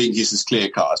don't think it's as clear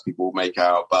cut as people make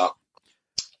out. But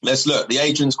let's look. The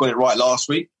agent's got it right last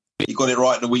week. He got it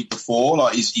right the week before.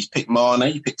 Like he's picked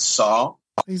Mane. He picked Sarr.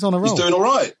 He's on a roll. He's doing all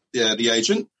right. Yeah, the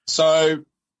agent. So,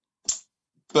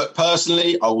 but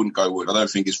personally, I wouldn't go Wood. I don't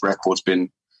think his record's been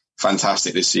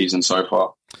fantastic this season so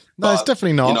far. No, but, it's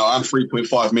definitely not. You know, I'm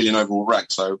 3.5 million overall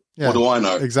ranked, so Yeah, what do I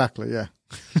know? Exactly, yeah.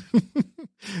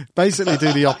 Basically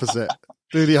do the opposite.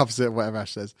 Do the opposite of whatever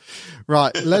Ash says.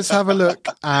 Right, let's have a look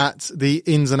at the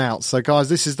ins and outs. So, guys,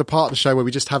 this is the part of the show where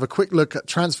we just have a quick look at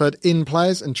transferred in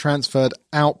players and transferred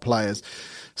out players.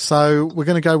 So we're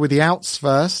going to go with the outs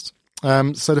first.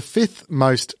 So the 5th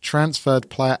most transferred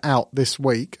player out this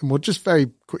week, and we'll just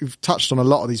very quick, we've touched on a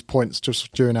lot of these points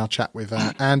just during our chat with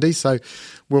Andy, so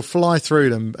we'll fly through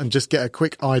them and just get a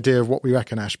quick idea of what we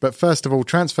reckon, Ash. But first of all,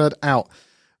 transferred out,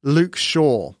 Luke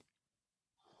Shaw.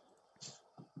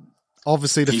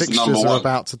 Obviously, the He's fixtures are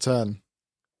about to turn.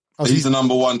 Oh, He's the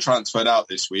number 1 transferred out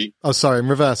this week. Oh, sorry, in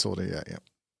reverse order, yeah.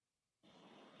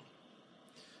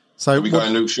 So Are we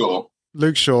going Luke Shaw?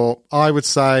 Luke Shaw, I would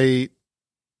say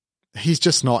he's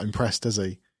just not impressed, is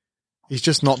he? He's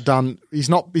just not done. He's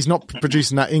not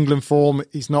producing that England form.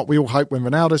 He's not. We all hope when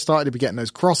Ronaldo started to be getting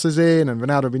those crosses in, and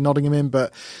Ronaldo would be nodding him in.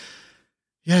 But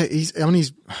yeah, he's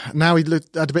now had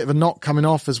a bit of a knock coming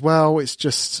off as well. It's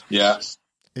just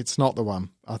it's not the one.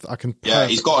 I can. Yeah,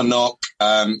 he's got a knock.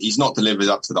 He's not delivered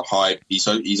up to the hype. He's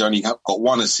only got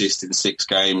 1 assist in 6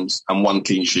 games and 1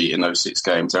 clean sheet in those 6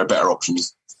 games. There are better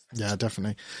options. Yeah,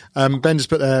 definitely. Ben just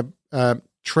put there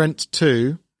Trent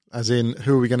 2. As in,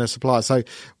 who are we going to supply? So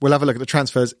we'll have a look at the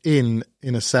transfers in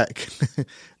a sec.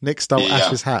 Nick stole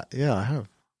Ash's hat. Yeah, I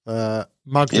have.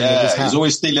 Mugged him with his hat. He's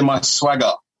always stealing my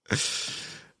swagger.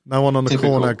 No one on the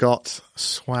corner got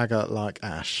swagger like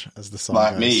Ash, as the song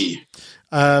like goes. me.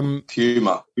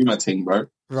 Puma ting, bro.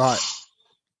 Right.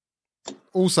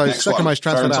 Also, Next second one, most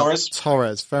transferred Ferran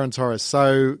out, Ferran Torres.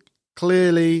 So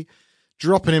clearly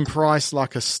dropping in price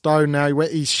like a stone now.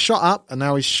 He's shot up and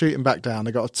now he's shooting back down.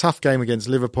 They got a tough game against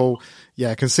Liverpool. Yeah,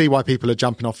 I can see why people are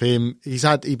jumping off him. He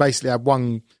basically had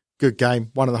one good game,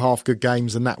 1.5 good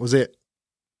games, and that was it.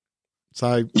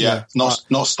 So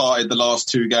not started the last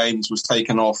 2 games, was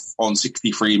taken off on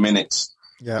 63 minutes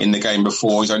in the game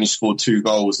before. He's only scored 2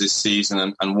 goals this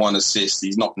season and 1 assist.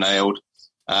 He's not nailed.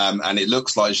 And it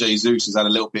looks like Jesus has had a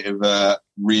little bit of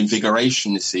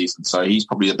reinvigoration this season, so he's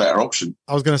probably a better option.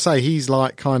 I was going to say he's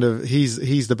like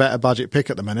he's the better budget pick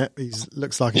at the minute.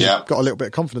 Looks like he's got a little bit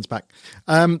of confidence back.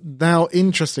 Now,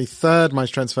 interestingly, third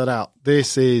most transferred out.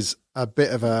 This is a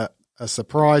bit of a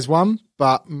surprise one,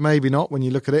 but maybe not when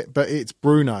you look at it. But it's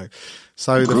Bruno.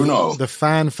 So the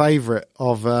fan favourite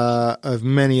of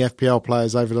many FPL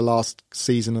players over the last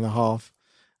season and a half.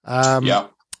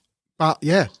 But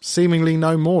yeah, seemingly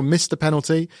no more. Missed the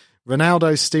penalty.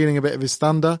 Ronaldo stealing a bit of his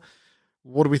thunder.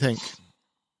 What do we think?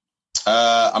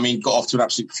 Got off to an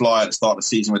absolute flyer at the start of the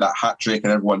season with that hat-trick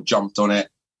and everyone jumped on it.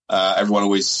 Everyone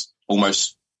always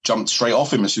almost jumped straight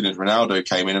off him as soon as Ronaldo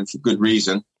came in, and for good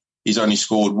reason. He's only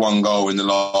scored 1 goal in the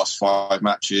last 5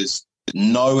 matches.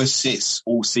 No assists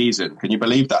all season. Can you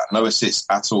believe that? No assists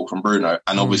at all from Bruno.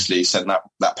 And obviously sent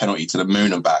that penalty to the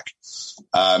moon and back.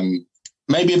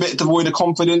 Maybe a bit devoid of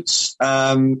confidence.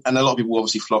 And a lot of people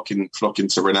obviously flocking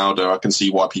to Ronaldo. I can see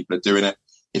why people are doing it.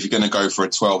 If you're going to go for a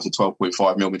 12 to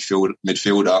 12.5 mil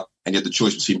midfielder and you had the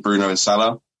choice between Bruno and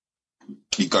Salah,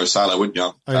 you'd go Salah, wouldn't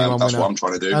you? That's what I'm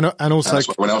trying to do. And also, that's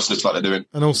what everyone else looks like they're doing.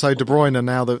 And also De Bruyne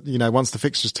now that, once the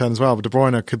fixtures turn as well, De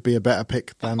Bruyne could be a better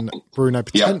pick than Bruno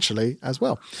potentially as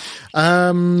well.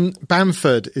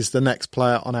 Bamford is the next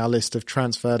player on our list of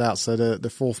transferred out. So the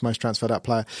 4th most transferred out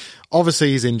player.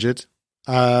 Obviously he's injured.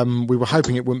 We were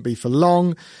hoping it wouldn't be for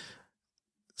long.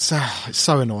 So it's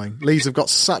so annoying. Leeds have got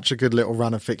such a good little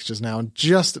run of fixtures now, and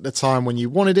just at the time when you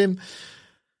wanted him,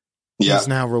 he's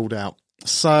now ruled out.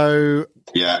 So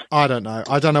I don't know.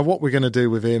 I don't know what we're going to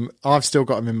do with him. I've still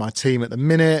got him in my team at the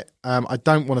minute. I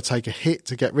don't want to take a hit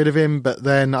to get rid of him, but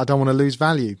then I don't want to lose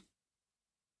value.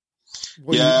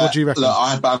 What do you reckon? Look,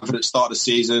 I had Bamford at the start of the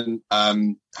season.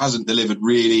 Hasn't delivered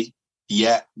really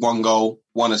yet. 1 goal,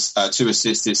 2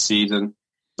 assists this season.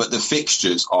 But the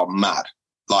fixtures are mad.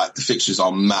 The fixtures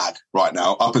are mad right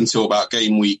now. Up until about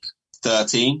game week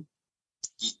 13,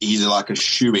 he's like a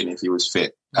shoo-in if he was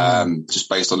fit. Just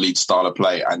based on Leeds' style of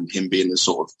play and him being the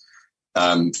sort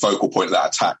of focal point of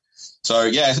that attack. So,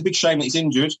 it's a big shame that he's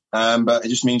injured, but it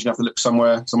just means you have to look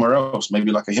somewhere else,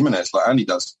 maybe like a Jimenez, like Andy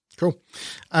does. Cool.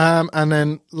 And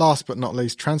then last but not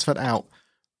least, transferred out,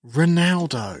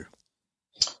 Ronaldo.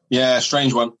 Yeah,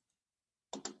 strange one.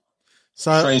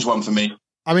 Strange one for me.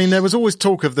 I mean, there was always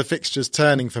talk of the fixtures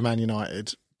turning for Man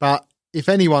United, but if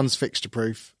anyone's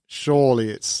fixture-proof, surely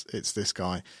it's this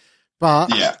guy.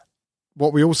 But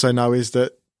what we also know is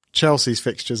that Chelsea's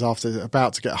fixtures are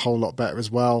about to get a whole lot better as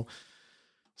well.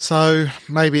 So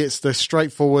maybe it's the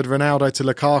straightforward Ronaldo to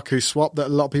Lukaku swap that a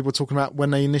lot of people were talking about when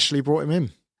they initially brought him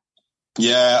in.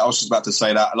 Yeah, I was just about to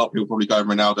say that. A lot of people probably go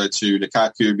Ronaldo to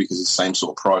Lukaku because it's the same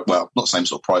sort of price. Well, not the same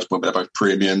sort of price point, but they're both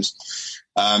premiums.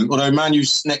 Although Man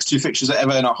U's next 2 fixtures at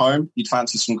Everton at home, you'd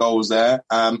fancy some goals there.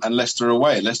 And Leicester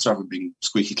away. Leicester haven't been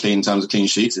squeaky clean in terms of clean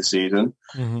sheets this season.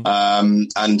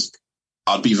 And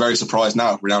I'd be very surprised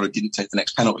now if Ronaldo didn't take the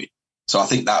next penalty. So I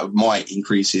think that might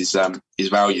increase his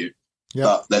value. Yep.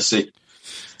 But let's see.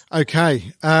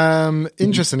 Okay.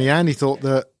 Interestingly, Andy thought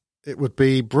that it would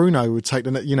be Bruno who would take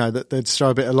that they'd show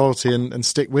a bit of loyalty and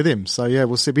stick with him. So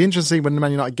we'll see. It'll be interesting to see when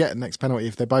Man United get the next penalty,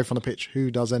 if they're both on the pitch,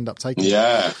 who does end up taking it.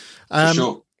 Yeah, for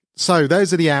sure. So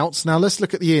those are the outs. Now let's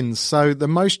look at the ins. So the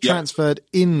most transferred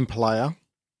in player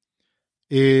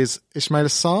is Ismaila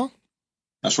Sarr.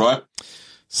 That's right.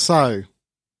 So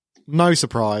no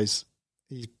surprise.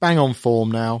 He's bang on form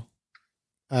now.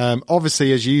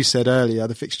 Obviously, as you said earlier,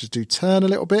 the fixtures do turn a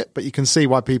little bit, but you can see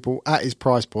why people at his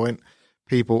price point,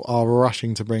 people are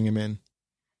rushing to bring him in.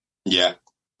 Yeah,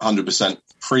 100%.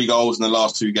 3 goals in the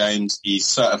last 2 games. He's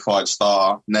certified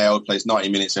starter, nailed, plays 90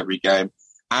 minutes every game.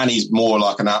 And he's more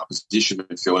like an out-of-position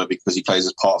midfielder because he plays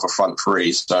as part of a front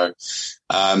 3. So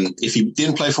if he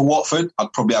didn't play for Watford,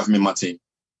 I'd probably have him in my team.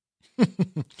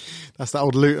 That's that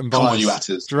old Luton bias. Come on, you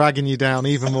atters. Dragging you down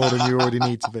even more than you already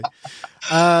need to be.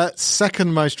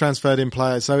 Second most transferred in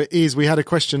player. So it is, we had a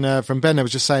question from Ben that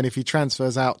was just saying if he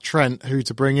transfers out Trent, who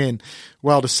to bring in?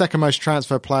 Well, the second most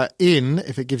transferred player in,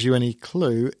 if it gives you any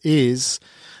clue, is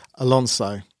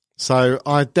Alonso. So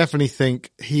I definitely think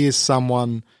he is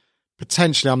someone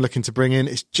potentially I'm looking to bring in.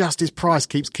 It's just his price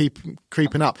keeps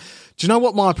creeping up. Do you know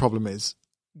what my problem is?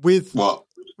 With what?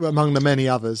 Among the many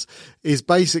others, is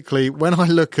basically when I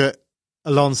look at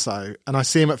Alonso and I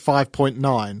see him at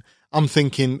 5.9, I'm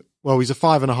thinking, well, he's a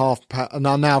 5.5, and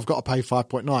now I've got to pay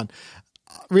 5.9.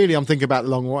 Really, I'm thinking about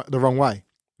it the wrong way.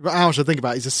 But how should I think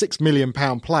about it? He's a £6 million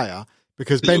player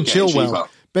because Ben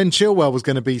Chilwell was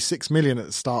going to be 6 million at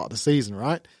the start of the season,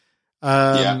 right?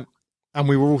 And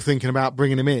we were all thinking about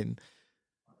bringing him in.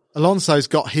 Alonso's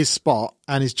got his spot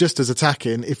and is just as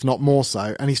attacking, if not more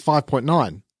so, and he's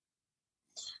 5.9.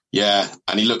 Yeah,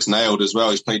 and he looks nailed as well.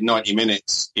 He's played 90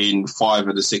 minutes in 5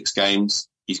 of the 6 games.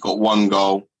 He's got 1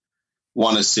 goal,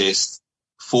 1 assist,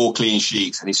 4 clean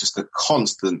sheets, and he's just a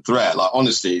constant threat. Like,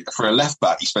 honestly, for a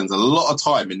left-back, he spends a lot of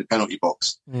time in the penalty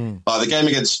box. Like, the game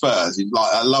against Spurs,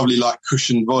 like a lovely, like,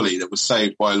 cushioned volley that was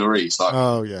saved by Lloris. Like,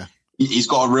 oh, yeah. He's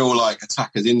got a real, like,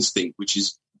 attacker's instinct, which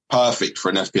is perfect for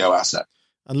an FPL asset.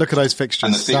 And look at those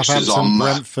fixtures. Southampton,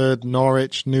 Brentford,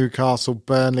 Norwich, Newcastle,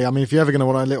 Burnley. I mean, if you're ever going to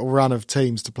want a little run of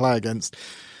teams to play against,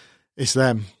 it's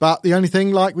them. But the only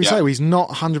thing, like we say, he's not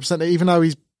 100%, even though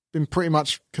he's been pretty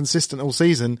much consistent all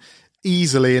season,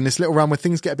 easily in this little run where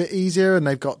things get a bit easier and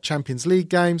they've got Champions League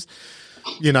games,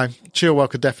 you know, Chilwell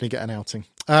could definitely get an outing.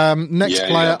 Next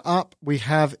player up we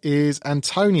have is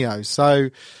Antonio. So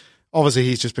obviously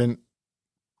he's just been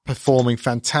performing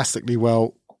fantastically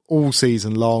well all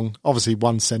season long. Obviously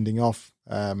one sending off,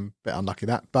 bit unlucky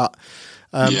that, but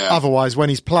otherwise when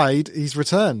he's played, he's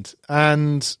returned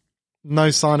and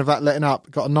no sign of that letting up.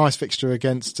 Got a nice fixture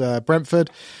against Brentford.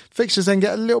 Fixtures then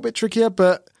get a little bit trickier,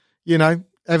 but you know,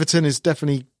 Everton is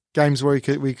definitely games where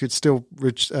we could still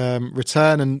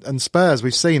return, and Spurs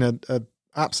we've seen a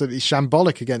absolutely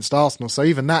shambolic against Arsenal, so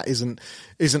even that isn't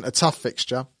a tough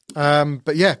fixture.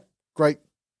 But yeah, great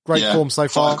form so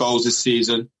far. 5 goals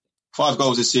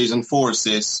this season, 4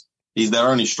 assists. He's their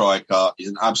only striker. He's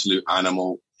an absolute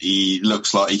animal. He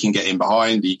looks like he can get in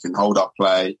behind. He can hold up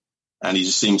play, and he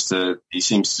seems to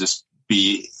just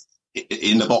be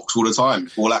in the box all the time.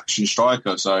 All action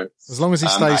striker. So as long as he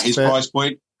stays at his fit, price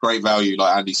point, great value,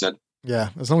 like Andy said. Yeah,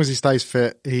 as long as he stays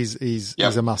fit, he's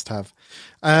a must-have.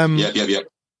 Yep.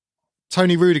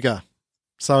 Tony Rudiger.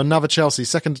 So another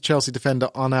second Chelsea defender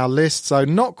on our list. So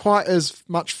not quite as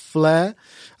much flair,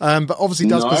 but obviously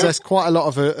does possess quite a lot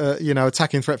of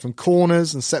attacking threat from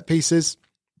corners and set pieces.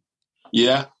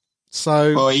 Yeah.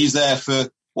 So he's there for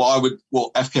what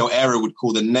FPL era would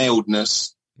call the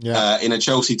nailedness. Yeah. In a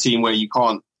Chelsea team where you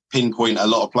can't pinpoint a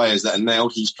lot of players that are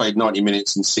nailed. He's played 90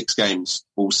 minutes in 6 games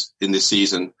in this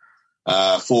season.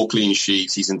 4 clean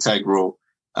sheets. He's integral.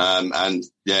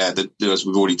 As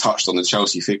we've already touched on, the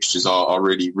Chelsea fixtures are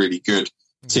really, really good.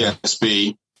 Yeah.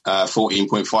 TSB,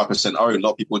 14.5% owned. A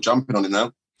lot of people are jumping on it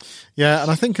now. Yeah, and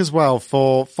I think as well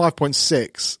for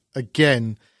 5.6,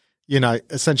 again, you know,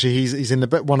 essentially he's in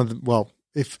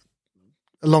if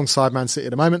alongside Man City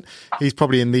at the moment, he's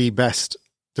probably in the best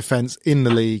defence in the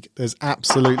league. There's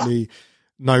absolutely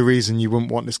no reason you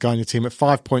wouldn't want this guy in your team. At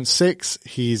 5.6,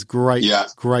 he's great,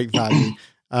 great value.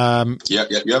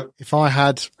 Yep. If I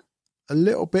had a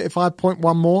little bit, if I had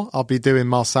 0.1 more, I'll be doing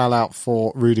Marcel out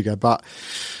for Rudiger. But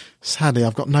sadly,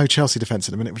 I've got no Chelsea defence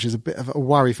at the minute, which is a bit of a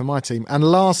worry for my team. And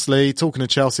lastly, talking of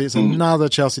Chelsea, it's another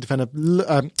Chelsea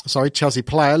Chelsea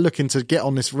player looking to get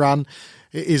on this run.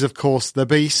 It is, of course, the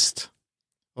beast,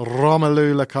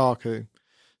 Romelu Lukaku.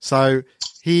 So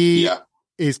he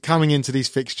is coming into these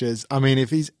fixtures. I mean, if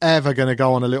he's ever going to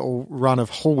go on a little run of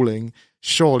hauling,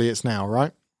 surely it's now,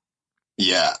 right?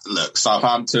 Yeah, look,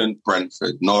 Southampton,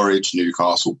 Brentford, Norwich,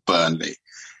 Newcastle, Burnley.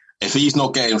 If he's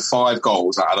not getting 5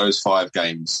 goals out of those 5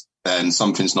 games, then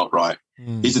something's not right.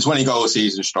 He's a 20-goal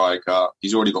season striker.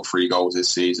 He's already got 3 goals this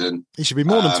season. He should be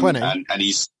more than 20. And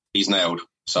he's nailed.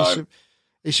 So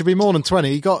he should be more than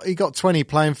 20. He got 20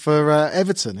 playing for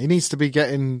Everton. He needs to be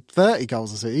getting 30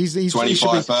 goals a season. He's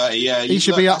 25, 30, yeah. He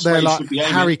should be up there like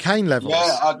Harry Kane levels.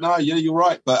 Yeah, you're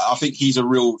right. But I think he's a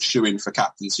real shoo-in for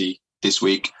captaincy this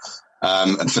week.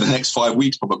 And for the next 5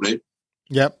 weeks, probably.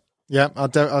 Yep. I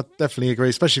definitely agree,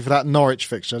 especially for that Norwich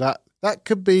fixture. That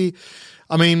could be.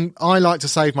 I mean, I like to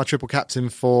save my triple captain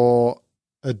for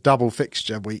a double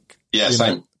fixture week. Yeah,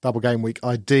 same. Double game week,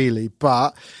 ideally.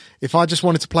 But if I just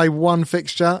wanted to play one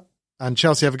fixture and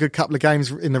Chelsea have a good couple of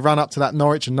games in the run up to that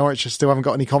Norwich, and Norwich still haven't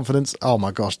got any confidence, oh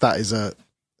my gosh, that's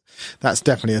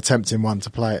definitely a tempting one to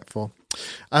play it for.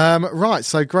 Right,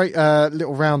 so great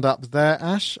little roundup there,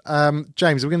 Ash.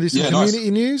 James, are we going to do some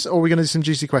community news, or are we going to do some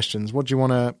juicy questions? What do you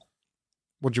want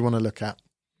to look at?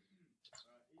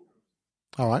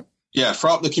 All right. Yeah,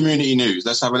 throw up the community news.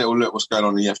 Let's have a little look what's going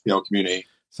on in the FPL community.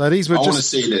 So these were I want to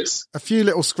see this. A few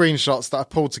little screenshots that I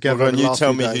pulled together. Well, you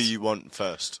tell me who you want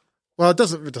first. Well, it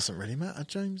doesn't really matter,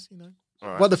 James. You know. All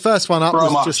right. Well, the first one up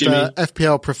was just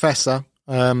FPL Professor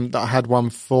that I had one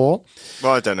for.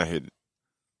 Well, I don't know who.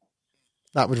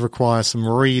 That would require some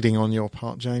reading on your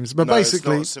part, James. But No,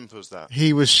 basically, it's not as simple as that.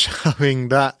 he was showing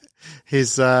that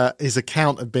his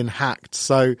account had been hacked.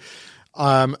 So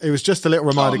it was just a little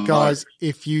reminder, no. guys,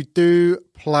 if you do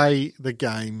play the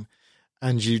game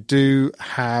and you do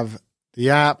have the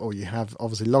app or you have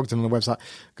obviously logged in on the website,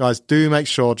 guys, do make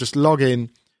sure, just log in,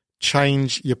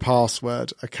 change your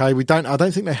password. Okay. I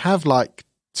don't think they have like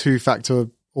 2-factor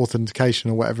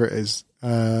authentication or whatever it is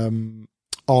on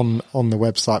the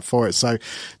website for it. So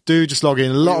do just log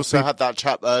in. A We lot of also people, had that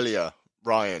chap earlier,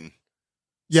 Ryan,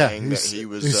 who saying that he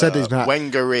was said he's been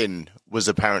Wenger in was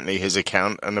apparently his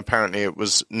account, and apparently it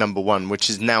was number 1, which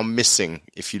is now missing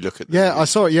if you look at the Yeah, I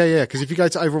saw it. Yeah. Because if you go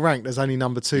to overall rank, there's only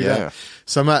number 2 there.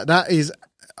 So, Matt, that is,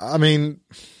 I mean,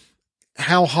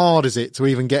 how hard is it to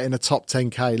even get in the top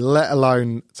 10K, let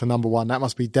alone to number 1? That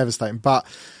must be devastating. But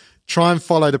try and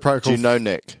follow the protocol. Do you know,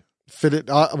 Nick?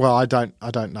 Well, I don't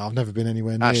know. I've never been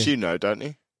anywhere near. Ash, you know, don't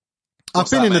you? I've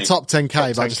What's been that, in the mate? top 10K,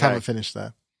 Top but I just 10K. haven't finished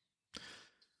there.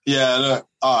 Yeah, look,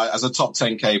 as a top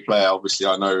 10K player, obviously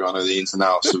I know the ins and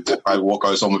outs of what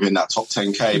goes on within that top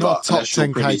 10K. You're not But a top unless you're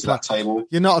 10K privy to that player. table,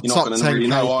 You're not a you're top not gonna 10K really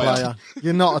know, are you? player.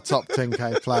 You're not a top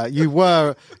 10K player. You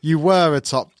were a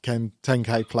top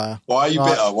 10K player. Why are you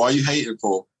Right. bitter? Why are you hating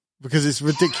for? Because it's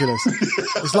ridiculous.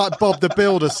 It's like Bob the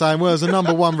Builder saying, well, as a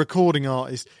number 1 recording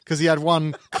artist, because he had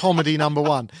one comedy number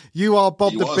 1. You are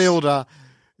Bob He the was. Builder.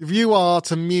 If you are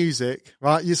to music,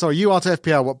 right? You are to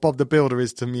FPL what Bob the Builder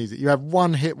is to music. You have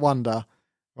one hit wonder,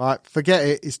 right? Forget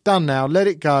it. It's done now. Let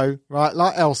it go, right?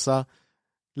 Like Elsa.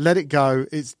 Let it go.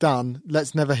 It's done.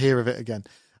 Let's never hear of it again.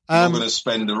 You're going to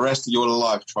spend the rest of your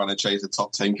life trying to chase a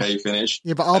top 10K finish.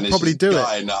 Yeah, but I'll and it's probably just do it.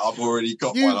 gutting that I've already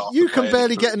got one. after You can playing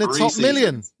barely it for get in the 3 top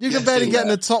million. seasons. You can Yes, barely in get in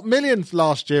there. the top million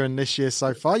last year and this year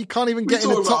so far. You can't even What are get you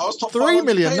in the talking about? I was top top 3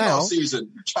 million 500K now. last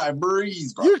season. You're chatting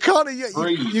breeze, bro. You can't.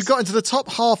 Breeze. You got into the top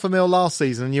 500,000 last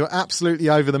season, and you were absolutely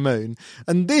over the moon.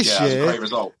 And this Yeah, that's a year, great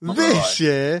result. Not gonna lie.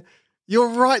 year, you're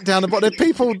right down the bottom.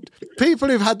 People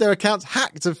who've had their accounts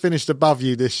hacked have finished above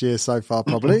you this year so far,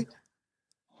 probably.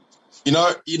 You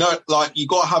know, like you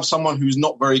got to have someone who's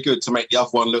not very good to make the other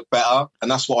one look better,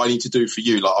 and that's what I need to do for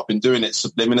you. Like I've been doing it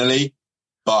subliminally,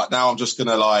 but now I'm just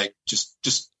gonna like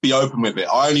just be open with it.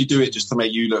 I only do it just to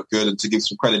make you look good and to give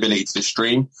some credibility to the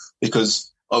stream,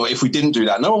 because if we didn't do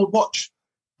that, no one would watch.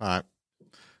 All right.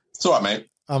 It's all right, mate.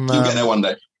 I'm, You'll get there one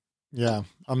day. Yeah,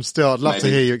 I'd love to Maybe.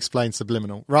 hear you explain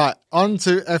subliminal. Right, on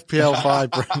to FPL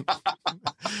Vibrant.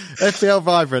 FPL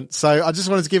Vibrant. So I just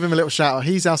wanted to give him a little shout out.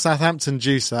 He's our Southampton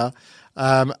juicer,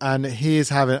 and he is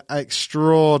having an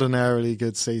extraordinarily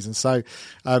good season. So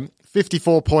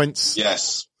 54 points.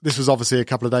 Yes. This was obviously a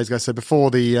couple of days ago, so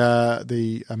before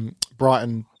the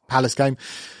Brighton Palace game.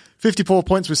 54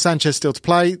 points with Sanchez still to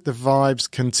play. The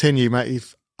vibes continue, mate.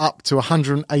 He's up to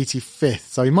 185th.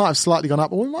 So he might have slightly gone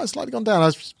up, or he might have slightly gone down.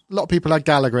 A lot of people had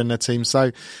Gallagher in their team.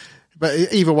 So, but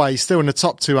either way, he's still in the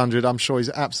top 200. I'm sure he's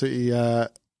absolutely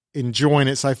enjoying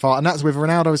it so far. And that's with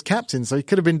Ronaldo as captain. So he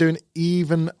could have been doing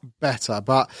even better.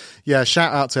 But yeah,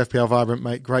 shout out to FPL Vibrant,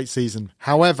 mate. Great season.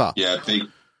 However, Yeah,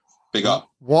 big up.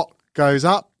 what goes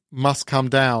up must come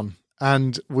down.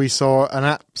 And we saw an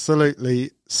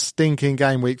absolutely stinking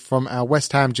game week from our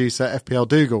West Ham juicer, FPL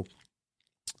Dougal.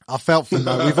 I felt for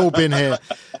them. We've all been here.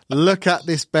 Look at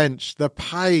this bench. The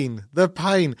pain.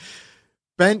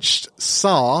 Benched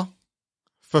Sarr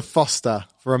for Foster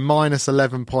for a minus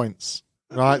 11 points.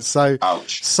 Right? So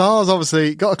Ouch. Sarr's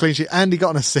obviously got a clean sheet and he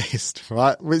got an assist,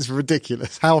 right? Which is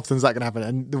ridiculous. How often is that going to happen?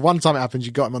 And the one time it happens,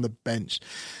 you got him on the bench.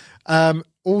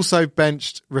 Also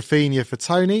benched Rafinha for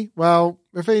Tony. Well,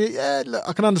 Rafinha, yeah, look,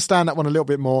 I can understand that one a little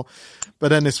bit more. But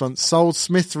then this one, sold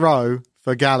Smith Rowe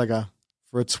for Gallagher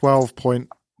for a 12-point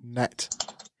net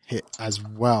hit as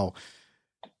well.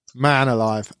 Man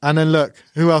alive. And then look,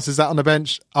 who else is that on the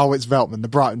bench? Oh, it's Veltman, the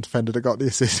Brighton defender that got the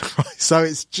assist. So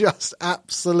it's just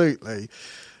absolutely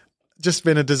just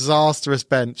been a disastrous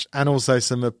bench, and also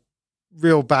some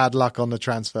real bad luck on the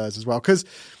transfers as well. Because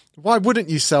why wouldn't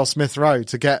you sell Smith Rowe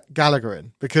to get Gallagher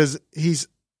in? Because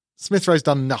Smith Rowe's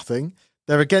done nothing.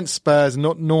 They're against Spurs,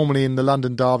 not normally in the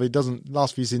London derby.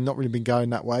 Last few seasons not really been going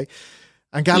that way.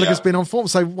 And Gallagher's been on form,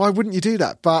 so why wouldn't you do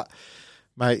that? But,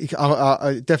 mate,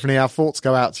 definitely our thoughts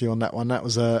go out to you on that one. That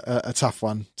was a tough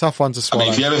one. Tough one to swallow.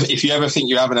 I mean, if you ever think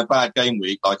you're having a bad game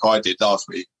week like I did last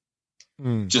week,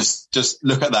 just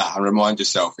look at that and remind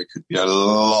yourself it could be a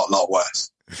lot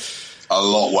worse. A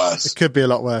lot worse. It could be a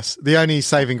lot worse. The only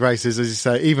saving grace is, as you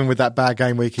say, even with that bad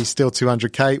game week, he's still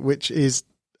 200k, which is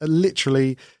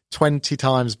literally 20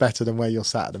 times better than where you're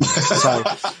sat at the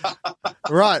minute.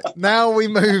 So, right, now we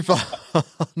move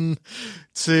on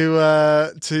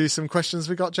to some questions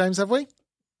we got, James, have we?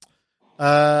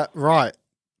 Right.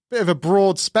 bit of a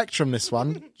broad spectrum, this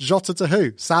one. Jota to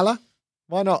who? Salah?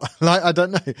 Why not? Like, I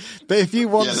don't know. But if you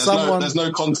want there's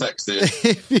no context here.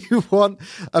 If you want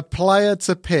a player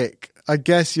to pick, I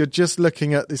guess you're just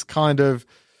looking at this kind of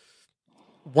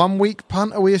 1 week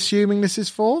punt. Are we assuming this is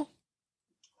for?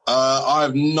 I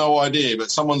have no idea, but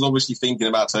someone's obviously thinking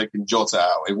about taking Jota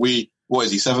out. What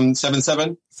is he,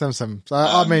 7-7? 7-7. So,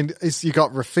 I mean, you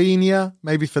got Rafinha,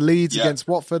 maybe for Leeds against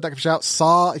Watford. That could be out.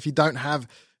 Sarr, if you don't have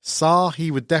Sarr,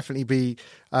 he would definitely be.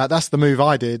 That's the move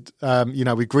I did.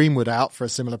 With Greenwood out for a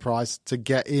similar price to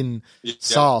get in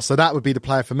Sarr. So that would be the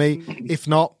player for me. If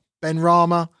not, Ben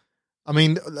Rama. I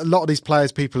mean, a lot of these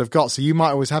players people have got, so you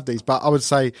might always have these. But I would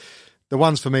say the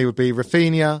ones for me would be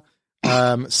Rafinha,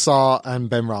 Sarr, and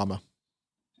Ben Rama.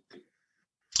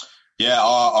 Yeah,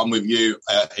 I'm with you.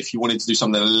 If you wanted to do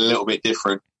something a little bit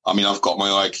different, I mean, I've got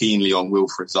my eye keenly on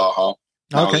Wilfried Zaha.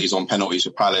 Now that he's on penalties for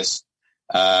Palace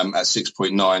at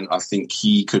 6.9. I think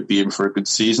he could be in for a good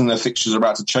season. Their fixtures are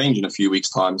about to change in a few weeks'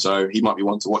 time, so he might be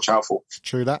one to watch out for.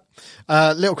 True that.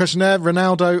 Little question there,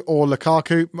 Ronaldo or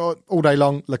Lukaku? All day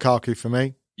long, Lukaku for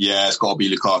me. Yeah, it's got to be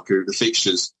Lukaku. The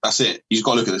fixtures, that's it. You've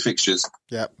got to look at the fixtures.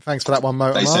 Yeah, thanks for that one,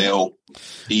 Mo. They say it all.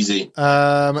 Easy.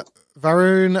 Varun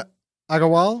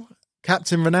Agarwal,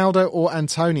 Captain Ronaldo or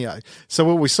Antonio?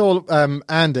 So we saw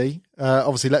Andy,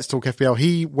 obviously Let's Talk FPL,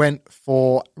 he went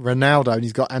for Ronaldo and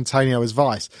he's got Antonio as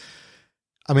vice.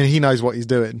 I mean, he knows what he's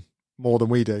doing more than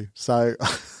we do. So,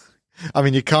 I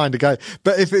mean, you kind of go.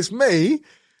 But if it's me,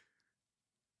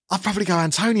 I'd probably go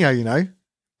Antonio,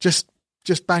 just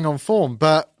bang on form.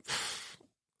 But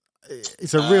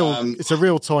it's a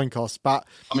real toying cost. But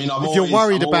I mean, if you're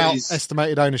worried about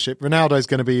estimated ownership, Ronaldo's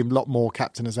going to be a lot more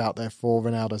captainers out there for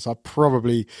Ronaldo. So I'd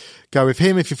probably go with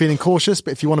him if you're feeling cautious.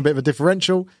 But if you want a bit of a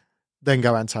differential, then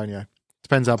go Antonio.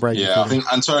 Depends how brave. Yeah, I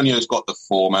think Antonio's got the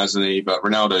form, hasn't he? But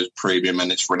Ronaldo's premium and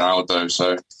it's Ronaldo.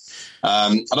 So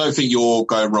I don't think you're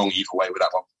going wrong either way with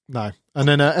that one. No. And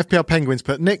then FPL Penguins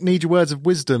put, Nick, need your words of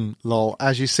wisdom, lol,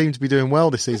 as you seem to be doing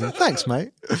well this season. Thanks,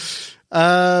 mate.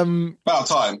 About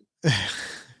time.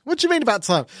 What do you mean about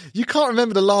time? You can't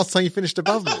remember the last time you finished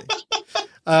above me.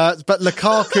 But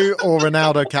Lukaku or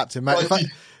Ronaldo captain, mate.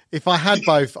 If I had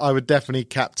both, I would definitely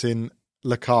captain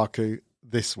Lukaku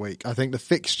this week. I think the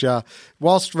fixture,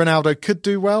 whilst Ronaldo could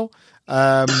do well,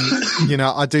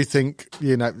 I do think,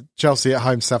 Chelsea at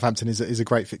home, Southampton is a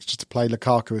great fixture to play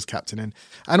Lukaku as captain in.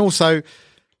 And also,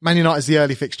 Man United is the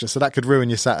early fixture, so that could ruin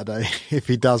your Saturday if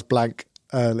he does blank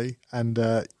early. And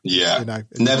never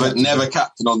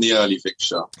captain on the early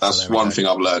fixture. That's one thing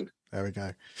I've learned. There we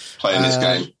go. Playing this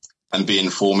game and being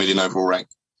 4 million overall rank.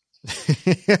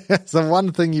 So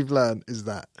one thing you've learned is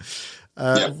that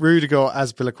Rudiger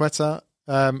as Azpilicueta.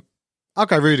 I'll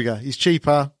go Rudiger. He's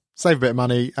cheaper, save a bit of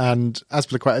money, and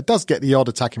Azpilicueta does get the odd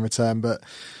attacking return, but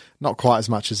not quite as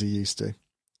much as he used to.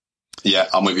 Yeah,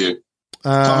 I'm with you.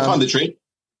 Time to find the tree.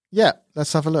 Yeah,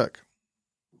 let's have a look.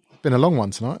 Been a long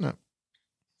one tonight, isn't it?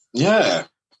 Yeah.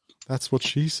 That's what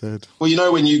she said.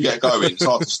 Well, when you get going, it's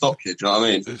hard to stop you, do you know what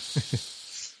I mean?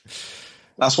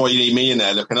 That's why you need me in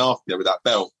there looking after you with that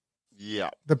belt. Yeah.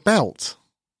 The belt?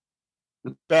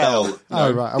 The belt.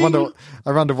 Oh, right. I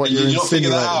wonder what you're not figure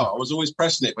insinuating. that out. I was always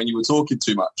pressing it when you were talking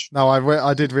too much. No,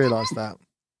 I did realise that.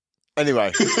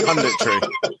 Anyway, punditry.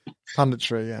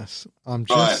 Punditry, yes. I'm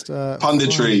just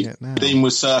punditry. Theme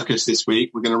was circus this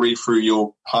week. We're going to read through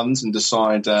your puns and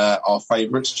decide our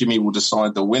favourites. Jimmy will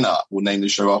decide the winner. We'll name the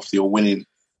show after your winning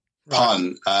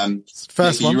pun.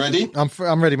 First one. You ready?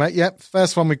 I'm ready, mate. Yep.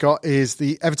 First one we got is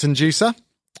the Everton Juicer,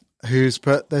 who's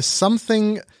put, there's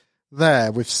something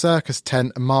there with Circus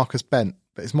Tent and Marcus Bent,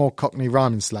 but it's more Cockney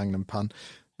rhyming slang than pun.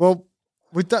 Well,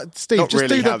 with that, Steve, not just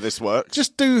really do how this works.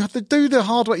 Just do the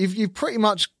hard work. You've pretty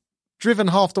much driven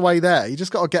half the way there. You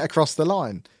just got to get across the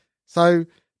line. So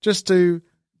just do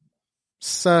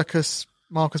Circus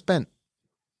Marcus Bent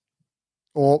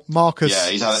or Marcus. Yeah,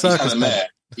 he's had a Bent. mare.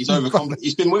 He's overconfident.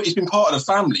 He's been part of the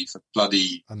family for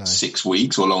bloody 6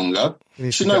 weeks or longer.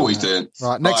 He should know what he's doing.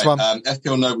 Right, next one.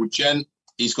 FPL Noble Gent.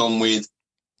 He's gone with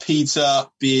Peter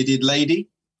Bearded Lady.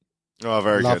 Oh,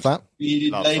 very Love good. That.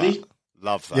 Bearded Lady.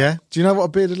 Love that. Yeah. Do you know what a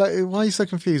bearded lady? Why are you so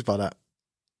confused by that?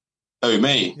 Oh,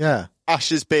 me? Yeah.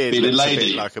 Ash's beard Bearded looks lady. a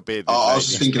bit like a bearded I lady. was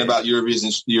just thinking about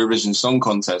Eurovision Song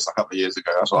Contest a couple of years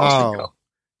ago. That's what I was thinking of.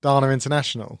 Dana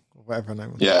International, or whatever her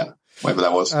name was. Yeah, whatever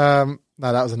that was. No,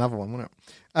 that was another one, wasn't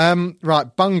it?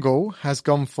 Right, Bungle has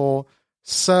gone for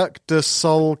Cirque du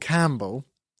Sol Campbell.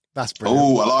 That's brilliant.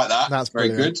 Oh, I like that. That's very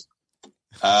brilliant.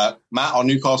 good. Matt, our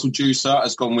Newcastle juicer,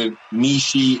 has gone with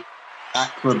Mishi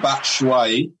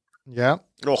Akrabatshwai. Yeah.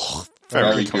 Oh,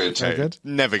 very good. Very good.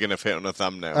 Never going to fit on a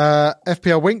thumbnail.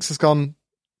 FPL Winks has gone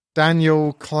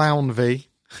Daniel Clownvy.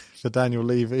 for Daniel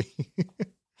Levy.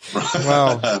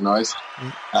 Wow. Nice.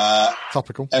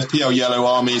 Topical. FPL Yellow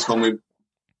Army's gone with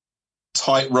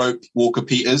Tightrope Walker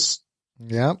Peters.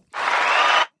 Yeah.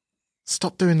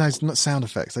 Stop doing those sound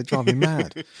effects. They drive me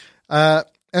mad.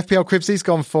 FPL Cribsy's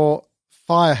gone for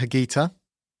Fire Higuita.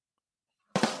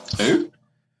 Who?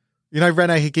 You know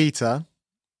Rene Higuita?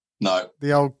 No.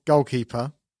 The old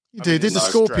goalkeeper. You did the it's a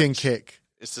scorpion stretch. kick.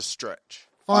 It's a stretch.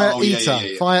 Fire Oh, yeah, Eater.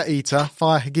 yeah. Fire Eater.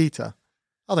 Fire Higuita.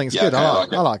 I think it's Yeah, good.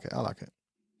 okay, I like it.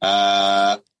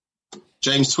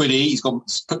 James Twiddy, he's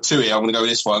put 2 here. I'm going to go with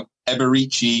this one.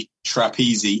 Eberici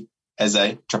Trapeze.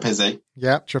 Trapeze.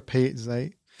 Yeah,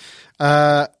 trapeze.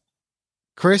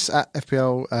 Chris at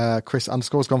FPL Chris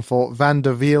 _ gone for Van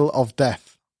der Wheel of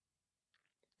Death.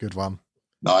 Good one.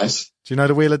 Nice. Do you know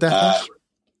the Wheel of Death? Ash?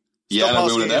 Yeah, Stop no,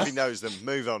 asking Wheel of if Death. he knows them.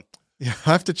 Move on. Yeah,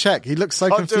 I have to check. He looks so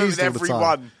Can't do it confused with all the time.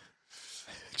 everyone.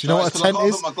 Do you know what a tent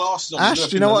is? Ash,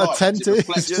 do you know what a tent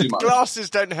is? Your glasses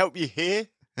don't help you hear.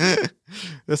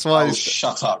 That's why Oh,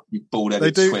 shut up, you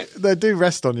bald-headed twit. they do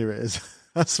rest on your ears.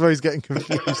 That's why he's getting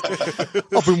confused.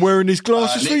 I've been wearing these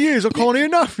glasses for years. I can't hear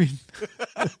nothing.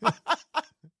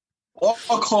 Oh,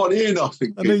 I can't hear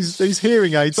nothing. And these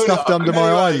hearing aids Put it stuffed up. under my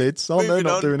Anyway, eyelids. Oh, they're moving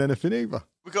not on. doing anything either.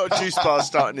 We've got a juice bar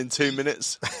starting in 2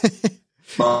 minutes.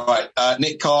 Right,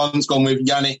 Nick Khan's gone with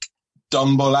Yannick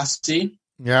Dumbolassi.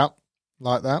 Yeah,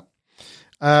 like that.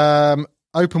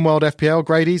 Open World FPL,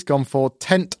 Grady's gone for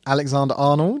Tent Alexander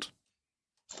Arnold.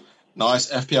 Nice.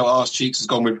 FPL Arse Cheeks has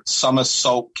gone with Summer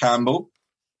Salt Campbell.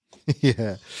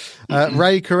 Yeah.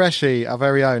 Ray Qureshi, our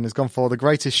very own, has gone for the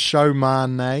greatest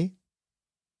showman.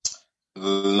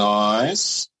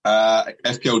 Nice.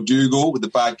 FPL Dougal with the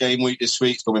bad game week this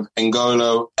week has gone with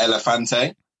N'Golo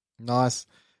Elefante. Nice.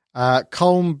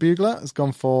 Colm Bugler has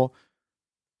gone for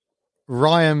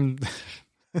Ryan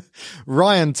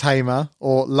Tamer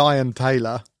or Lion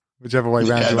Taylor, whichever way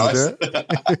round you want to do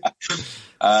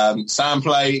it. Sam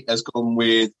Play has gone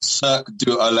with Cirque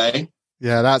du Olé.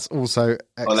 Yeah, that's also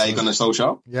excellent. Ole Gunnar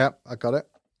Solskjaer. Yep, I got it.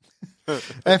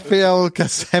 FPL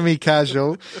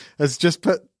semi-casual has just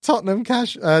put Tottenham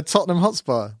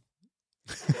Hotspur.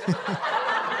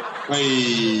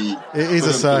 Whee. It is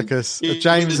a circus.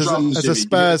 James, as a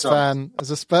Spurs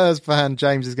fan,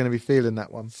 James is going to be feeling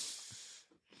that one.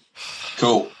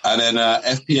 Cool. And then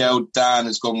FPL Dan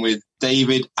has gone with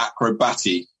David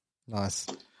Acrobati. Nice.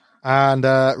 And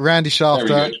Randy Very Shafter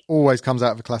good. always comes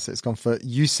out of a classic. It's gone for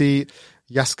UC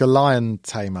Yaska Lion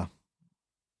Tamer.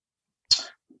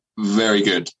 Very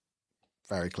good.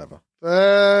 Very clever.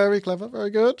 Very clever.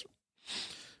 Very good.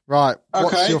 Right.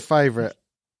 What's Okay. your favourite?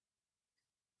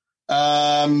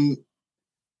 For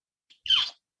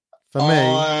For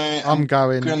me, I'm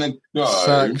going gonna go.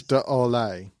 Cirque du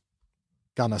Olé.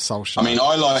 Gunnar Solskjaer. I mean,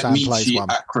 I like Sam plays Michi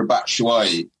one. Acrobat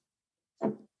Shuai.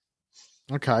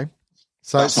 Okay.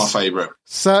 So That's my it's favourite.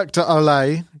 Cirque du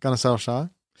Olé, Gunnar Solskjaer,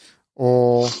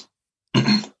 or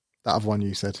that other one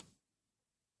you said,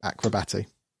 Acrobati.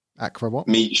 Acro what?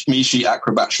 Michi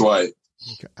Acrobat Shuai.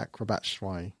 Okay, Acrobat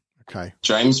Schwei. Okay.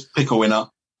 James, pick a winner.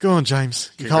 Go on,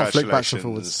 James. You can't flick backwards and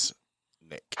forwards. Congratulations,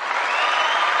 Nick.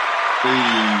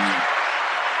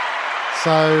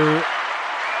 So,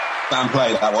 Damn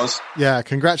play that was. yeah,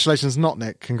 congratulations, not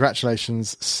Nick.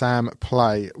 Congratulations, Sam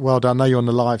Play. Well done. I know you're on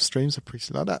the live streams. I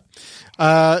appreciate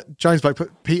that. James Blake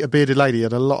put Peter Bearded Lady.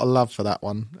 Had a lot of love for that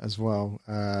one as well.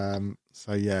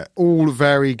 So, yeah, all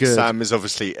very good. Sam is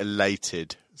obviously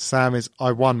elated. Sam is,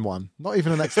 I won one. Not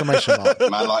even an exclamation mark.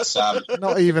 Man like Sam.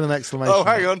 Not even an exclamation Oh,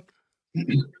 mark. hang on.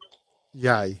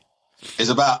 Yay. Is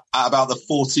at about the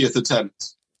 40th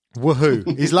attempt.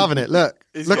 Woohoo. He's loving it. Look.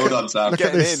 He's Look well at, done, Sam. look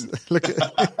at Getting this. in. Look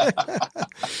at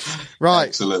Right.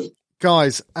 Excellent.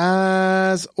 Guys,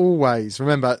 as always,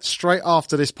 remember, straight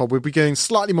after this pod, we'll be doing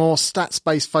slightly more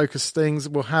stats-based focused things.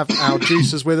 We'll have our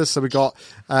juicers with us. So we've got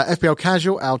FPL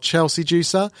Casual, our Chelsea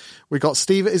juicer. We've got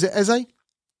Steve, is it Eze?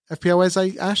 FPL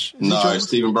Eze, Ash? Is he No, joining us?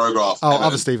 Stephen Brograff. Oh, Everton.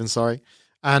 other Stephen, sorry.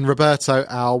 And Roberto,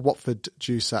 our Watford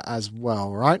juicer as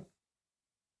well, right?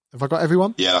 Have I got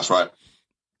everyone? Yeah, that's right.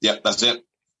 Yep, that's it.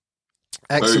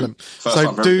 Excellent. Boom. First So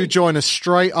one for do everything. join us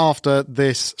straight after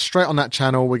this, straight on that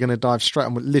channel. We're going to dive straight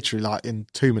on, literally like in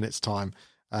 2 minutes time.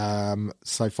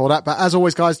 So for that, but as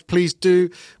always, guys, please do.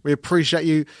 We appreciate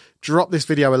you. Drop this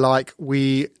video a like.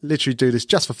 We literally do this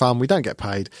just for fun. We don't get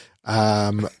paid.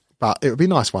 But it would be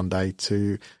nice one day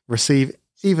to receive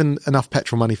even enough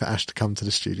petrol money for Ash to come to the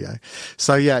studio.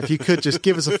 So yeah, if you could just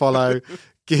give us a follow,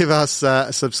 give us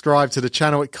a subscribe to the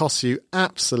channel. It costs you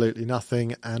absolutely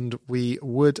nothing, and we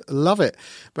would love it.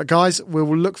 But guys, we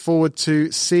will look forward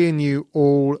to seeing you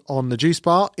all on the Juice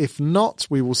Bar. If not,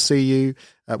 we will see you.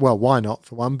 Well, why not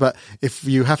for one? But if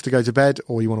you have to go to bed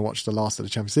or you want to watch the last of the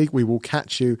Champions League, we will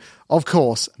catch you, of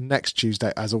course, next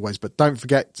Tuesday as always. But don't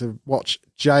forget to watch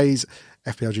Jay's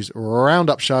FPLG's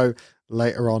Roundup show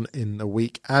later on in the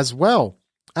week as well.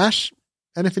 Ash,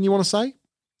 anything you want to say?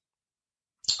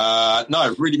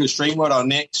 No, really good stream. Well done,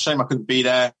 Nick. Shame I couldn't be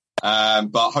there.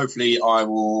 But hopefully I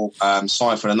will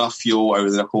siphon enough fuel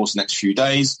over the course of the next few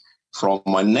days from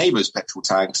my neighbour's petrol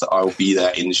tanks that I will be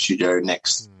there in the studio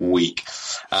next week.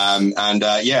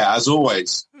 As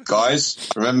always, guys,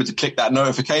 remember to click that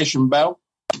notification bell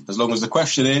as long as the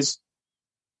question is,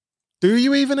 do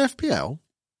you even FPL?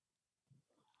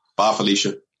 Bye,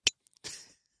 Felicia.